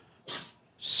also,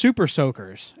 super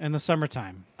soakers in the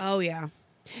summertime. Oh, yeah.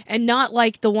 And not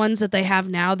like the ones that they have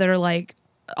now that are like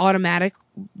automatic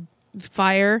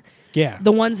fire. Yeah.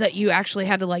 The ones that you actually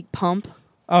had to like pump.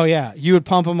 Oh, yeah. You would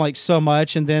pump them like so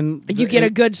much, and then You get a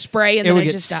good spray, and it then would it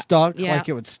get just stuck. Yeah. Like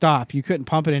it would stop. You couldn't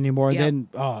pump it anymore. Yep. And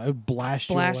then, it would blast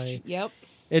you away. Yep.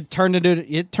 It turned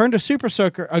a super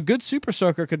soaker. A good super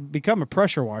soaker could become a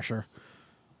pressure washer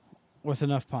with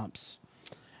enough pumps.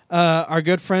 Our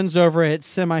good friends over at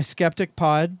Semi Skeptic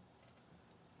Pod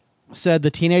said the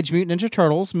Teenage Mutant Ninja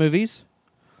Turtles movies,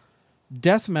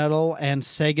 death metal, and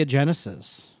Sega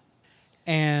Genesis.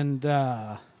 And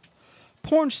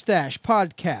Porn Stash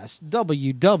Podcast,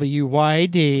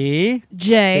 WWYD.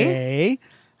 Jay.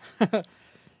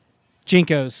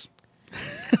 Jinkos.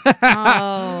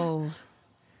 Oh.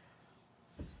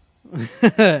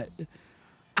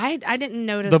 I didn't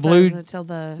notice The blue- those until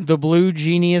the... The blue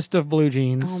geniest of blue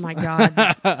jeans. Oh, my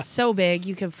God. So big,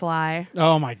 you can fly.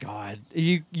 Oh, my God.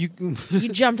 You You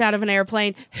jumped out of an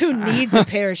airplane. Who needs a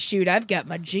parachute? I've got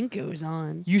my Jinkos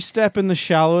on. You step in the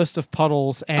shallowest of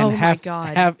puddles and Oh, my have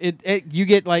God. have it. You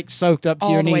get like soaked up to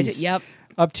All your the way knees. to... Yep.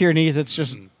 Up to your knees. It's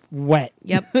just wet.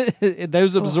 Yep.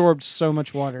 Those absorbed so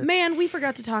much water. Man, we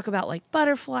forgot to talk about like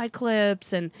butterfly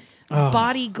clips and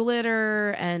body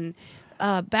glitter and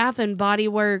Bath and Body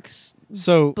Works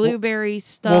So blueberry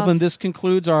stuff. Well, then this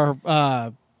concludes our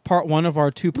part one of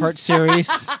our 2-part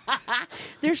series.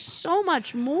 There's so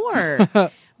much more.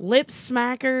 Lip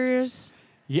smackers.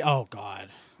 Yeah. Oh God.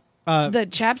 The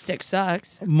chapstick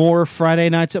sucks. More Friday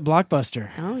nights at Blockbuster.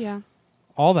 Oh yeah.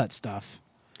 All that stuff.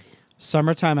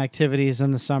 Summertime activities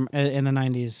in the in the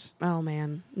 90s. Oh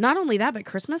man. Not only that, but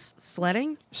Christmas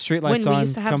sledding. Streetlights When on. we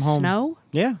used to have come home. snow.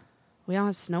 Yeah. We don't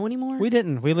have snow anymore. We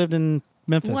didn't. We lived in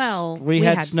Memphis. Well, we we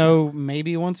had had snow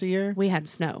maybe once a year. We had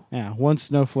snow. Yeah, one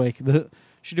snowflake.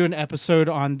 Should do an episode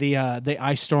on the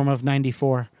ice storm of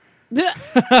 '94.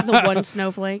 The one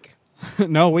snowflake.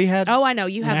 No, we had. Oh, I know.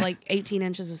 You had Yeah. like 18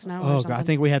 inches of snow. or Oh something. God, I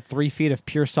think we had 3 feet of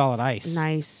pure solid ice.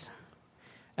 Nice.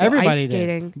 Everybody ice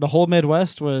skating. did. The whole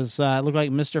Midwest was looked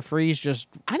like Mr. Freeze. Just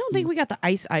I don't think we got the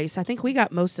ice. I think we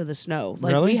got most of the snow.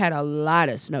 Like Really? we had a lot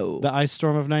of snow. the ice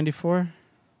storm of '94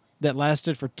 that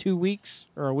lasted for 2 weeks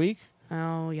or a week.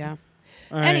 Oh yeah.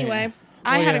 All right. Anyway,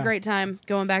 I Well, had yeah. a great time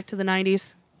going back to the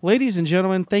 90s. Ladies and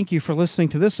gentlemen, thank you for listening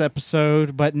to this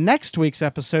episode. But next week's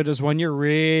episode is one you're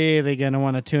really going to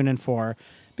want to tune in for,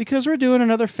 because we're doing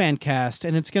another fan cast,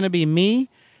 and it's going to be me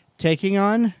taking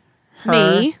on her.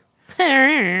 Me.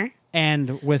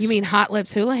 And with You mean Hot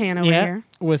Lips Houlihan over yeah, here?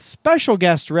 with special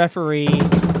guest referee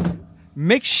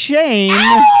Mick Shane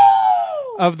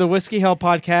of the Whiskey Hell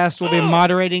podcast will be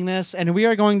moderating this, and we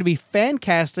are going to be fan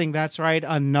casting. That's right,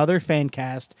 another fan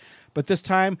cast, but this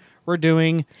time we're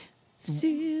doing.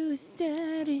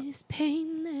 Suicide is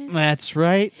painless. That's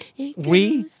right. It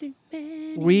We goes through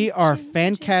many we are changes.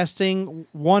 fan casting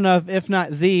one of, if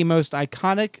not the most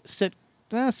iconic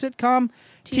sitcom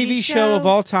TV show of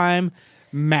all time,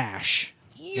 MASH.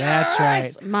 That's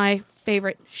right. My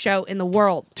favorite show in the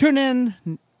world. Tune in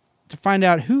to find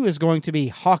out who is going to be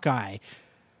Hawkeye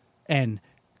and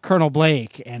Colonel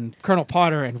Blake and Colonel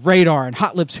Potter and Radar and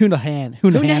Hot Lips Houlihan,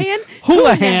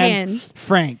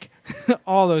 Frank,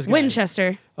 all those guys.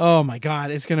 Winchester. Oh my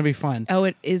God, it's gonna be fun. Oh,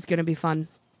 it is going to be fun.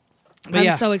 But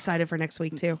I'm so excited for next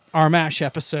week too. Our MASH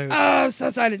episode. Oh, I'm so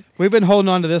excited. We've been holding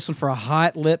on to this one for a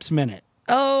Hot Lips minute.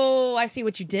 Oh, I see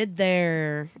what you did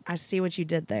there.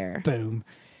 Boom.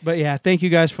 But yeah, thank you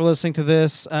guys for listening to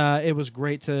this. It was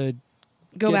great to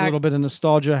Go get back. a little bit of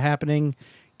nostalgia happening,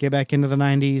 get back into the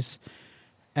 90s.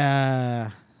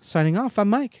 Signing off, I'm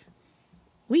Mike.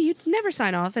 You never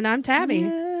sign off, and I'm Tabby.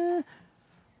 Yeah.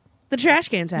 The trash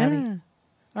can Tabby. Yeah.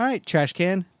 All right, Trash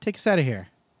Can, take us out of here.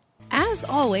 As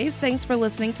always, thanks for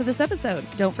listening to this episode.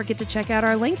 Don't forget to check out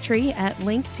our link tree at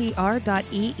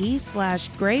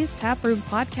linktr.ee/Gray's Taproom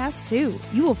Podcast 2.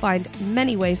 You will find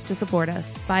many ways to support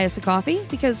us. Buy us a coffee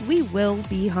because we will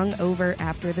be hungover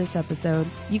after this episode.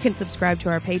 You can subscribe to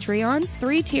our Patreon.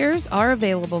 3 tiers are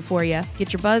available for you.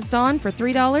 Get your buzzed on for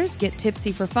 $3, get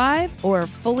tipsy for $5, or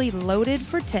fully loaded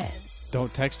for $10.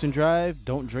 Don't text and drive,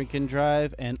 don't drink and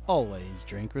drive, and always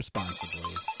drink responsibly.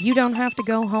 You don't have to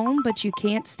go home, but you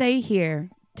can't stay here.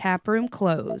 Taproom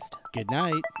closed. Good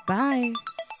night. Bye.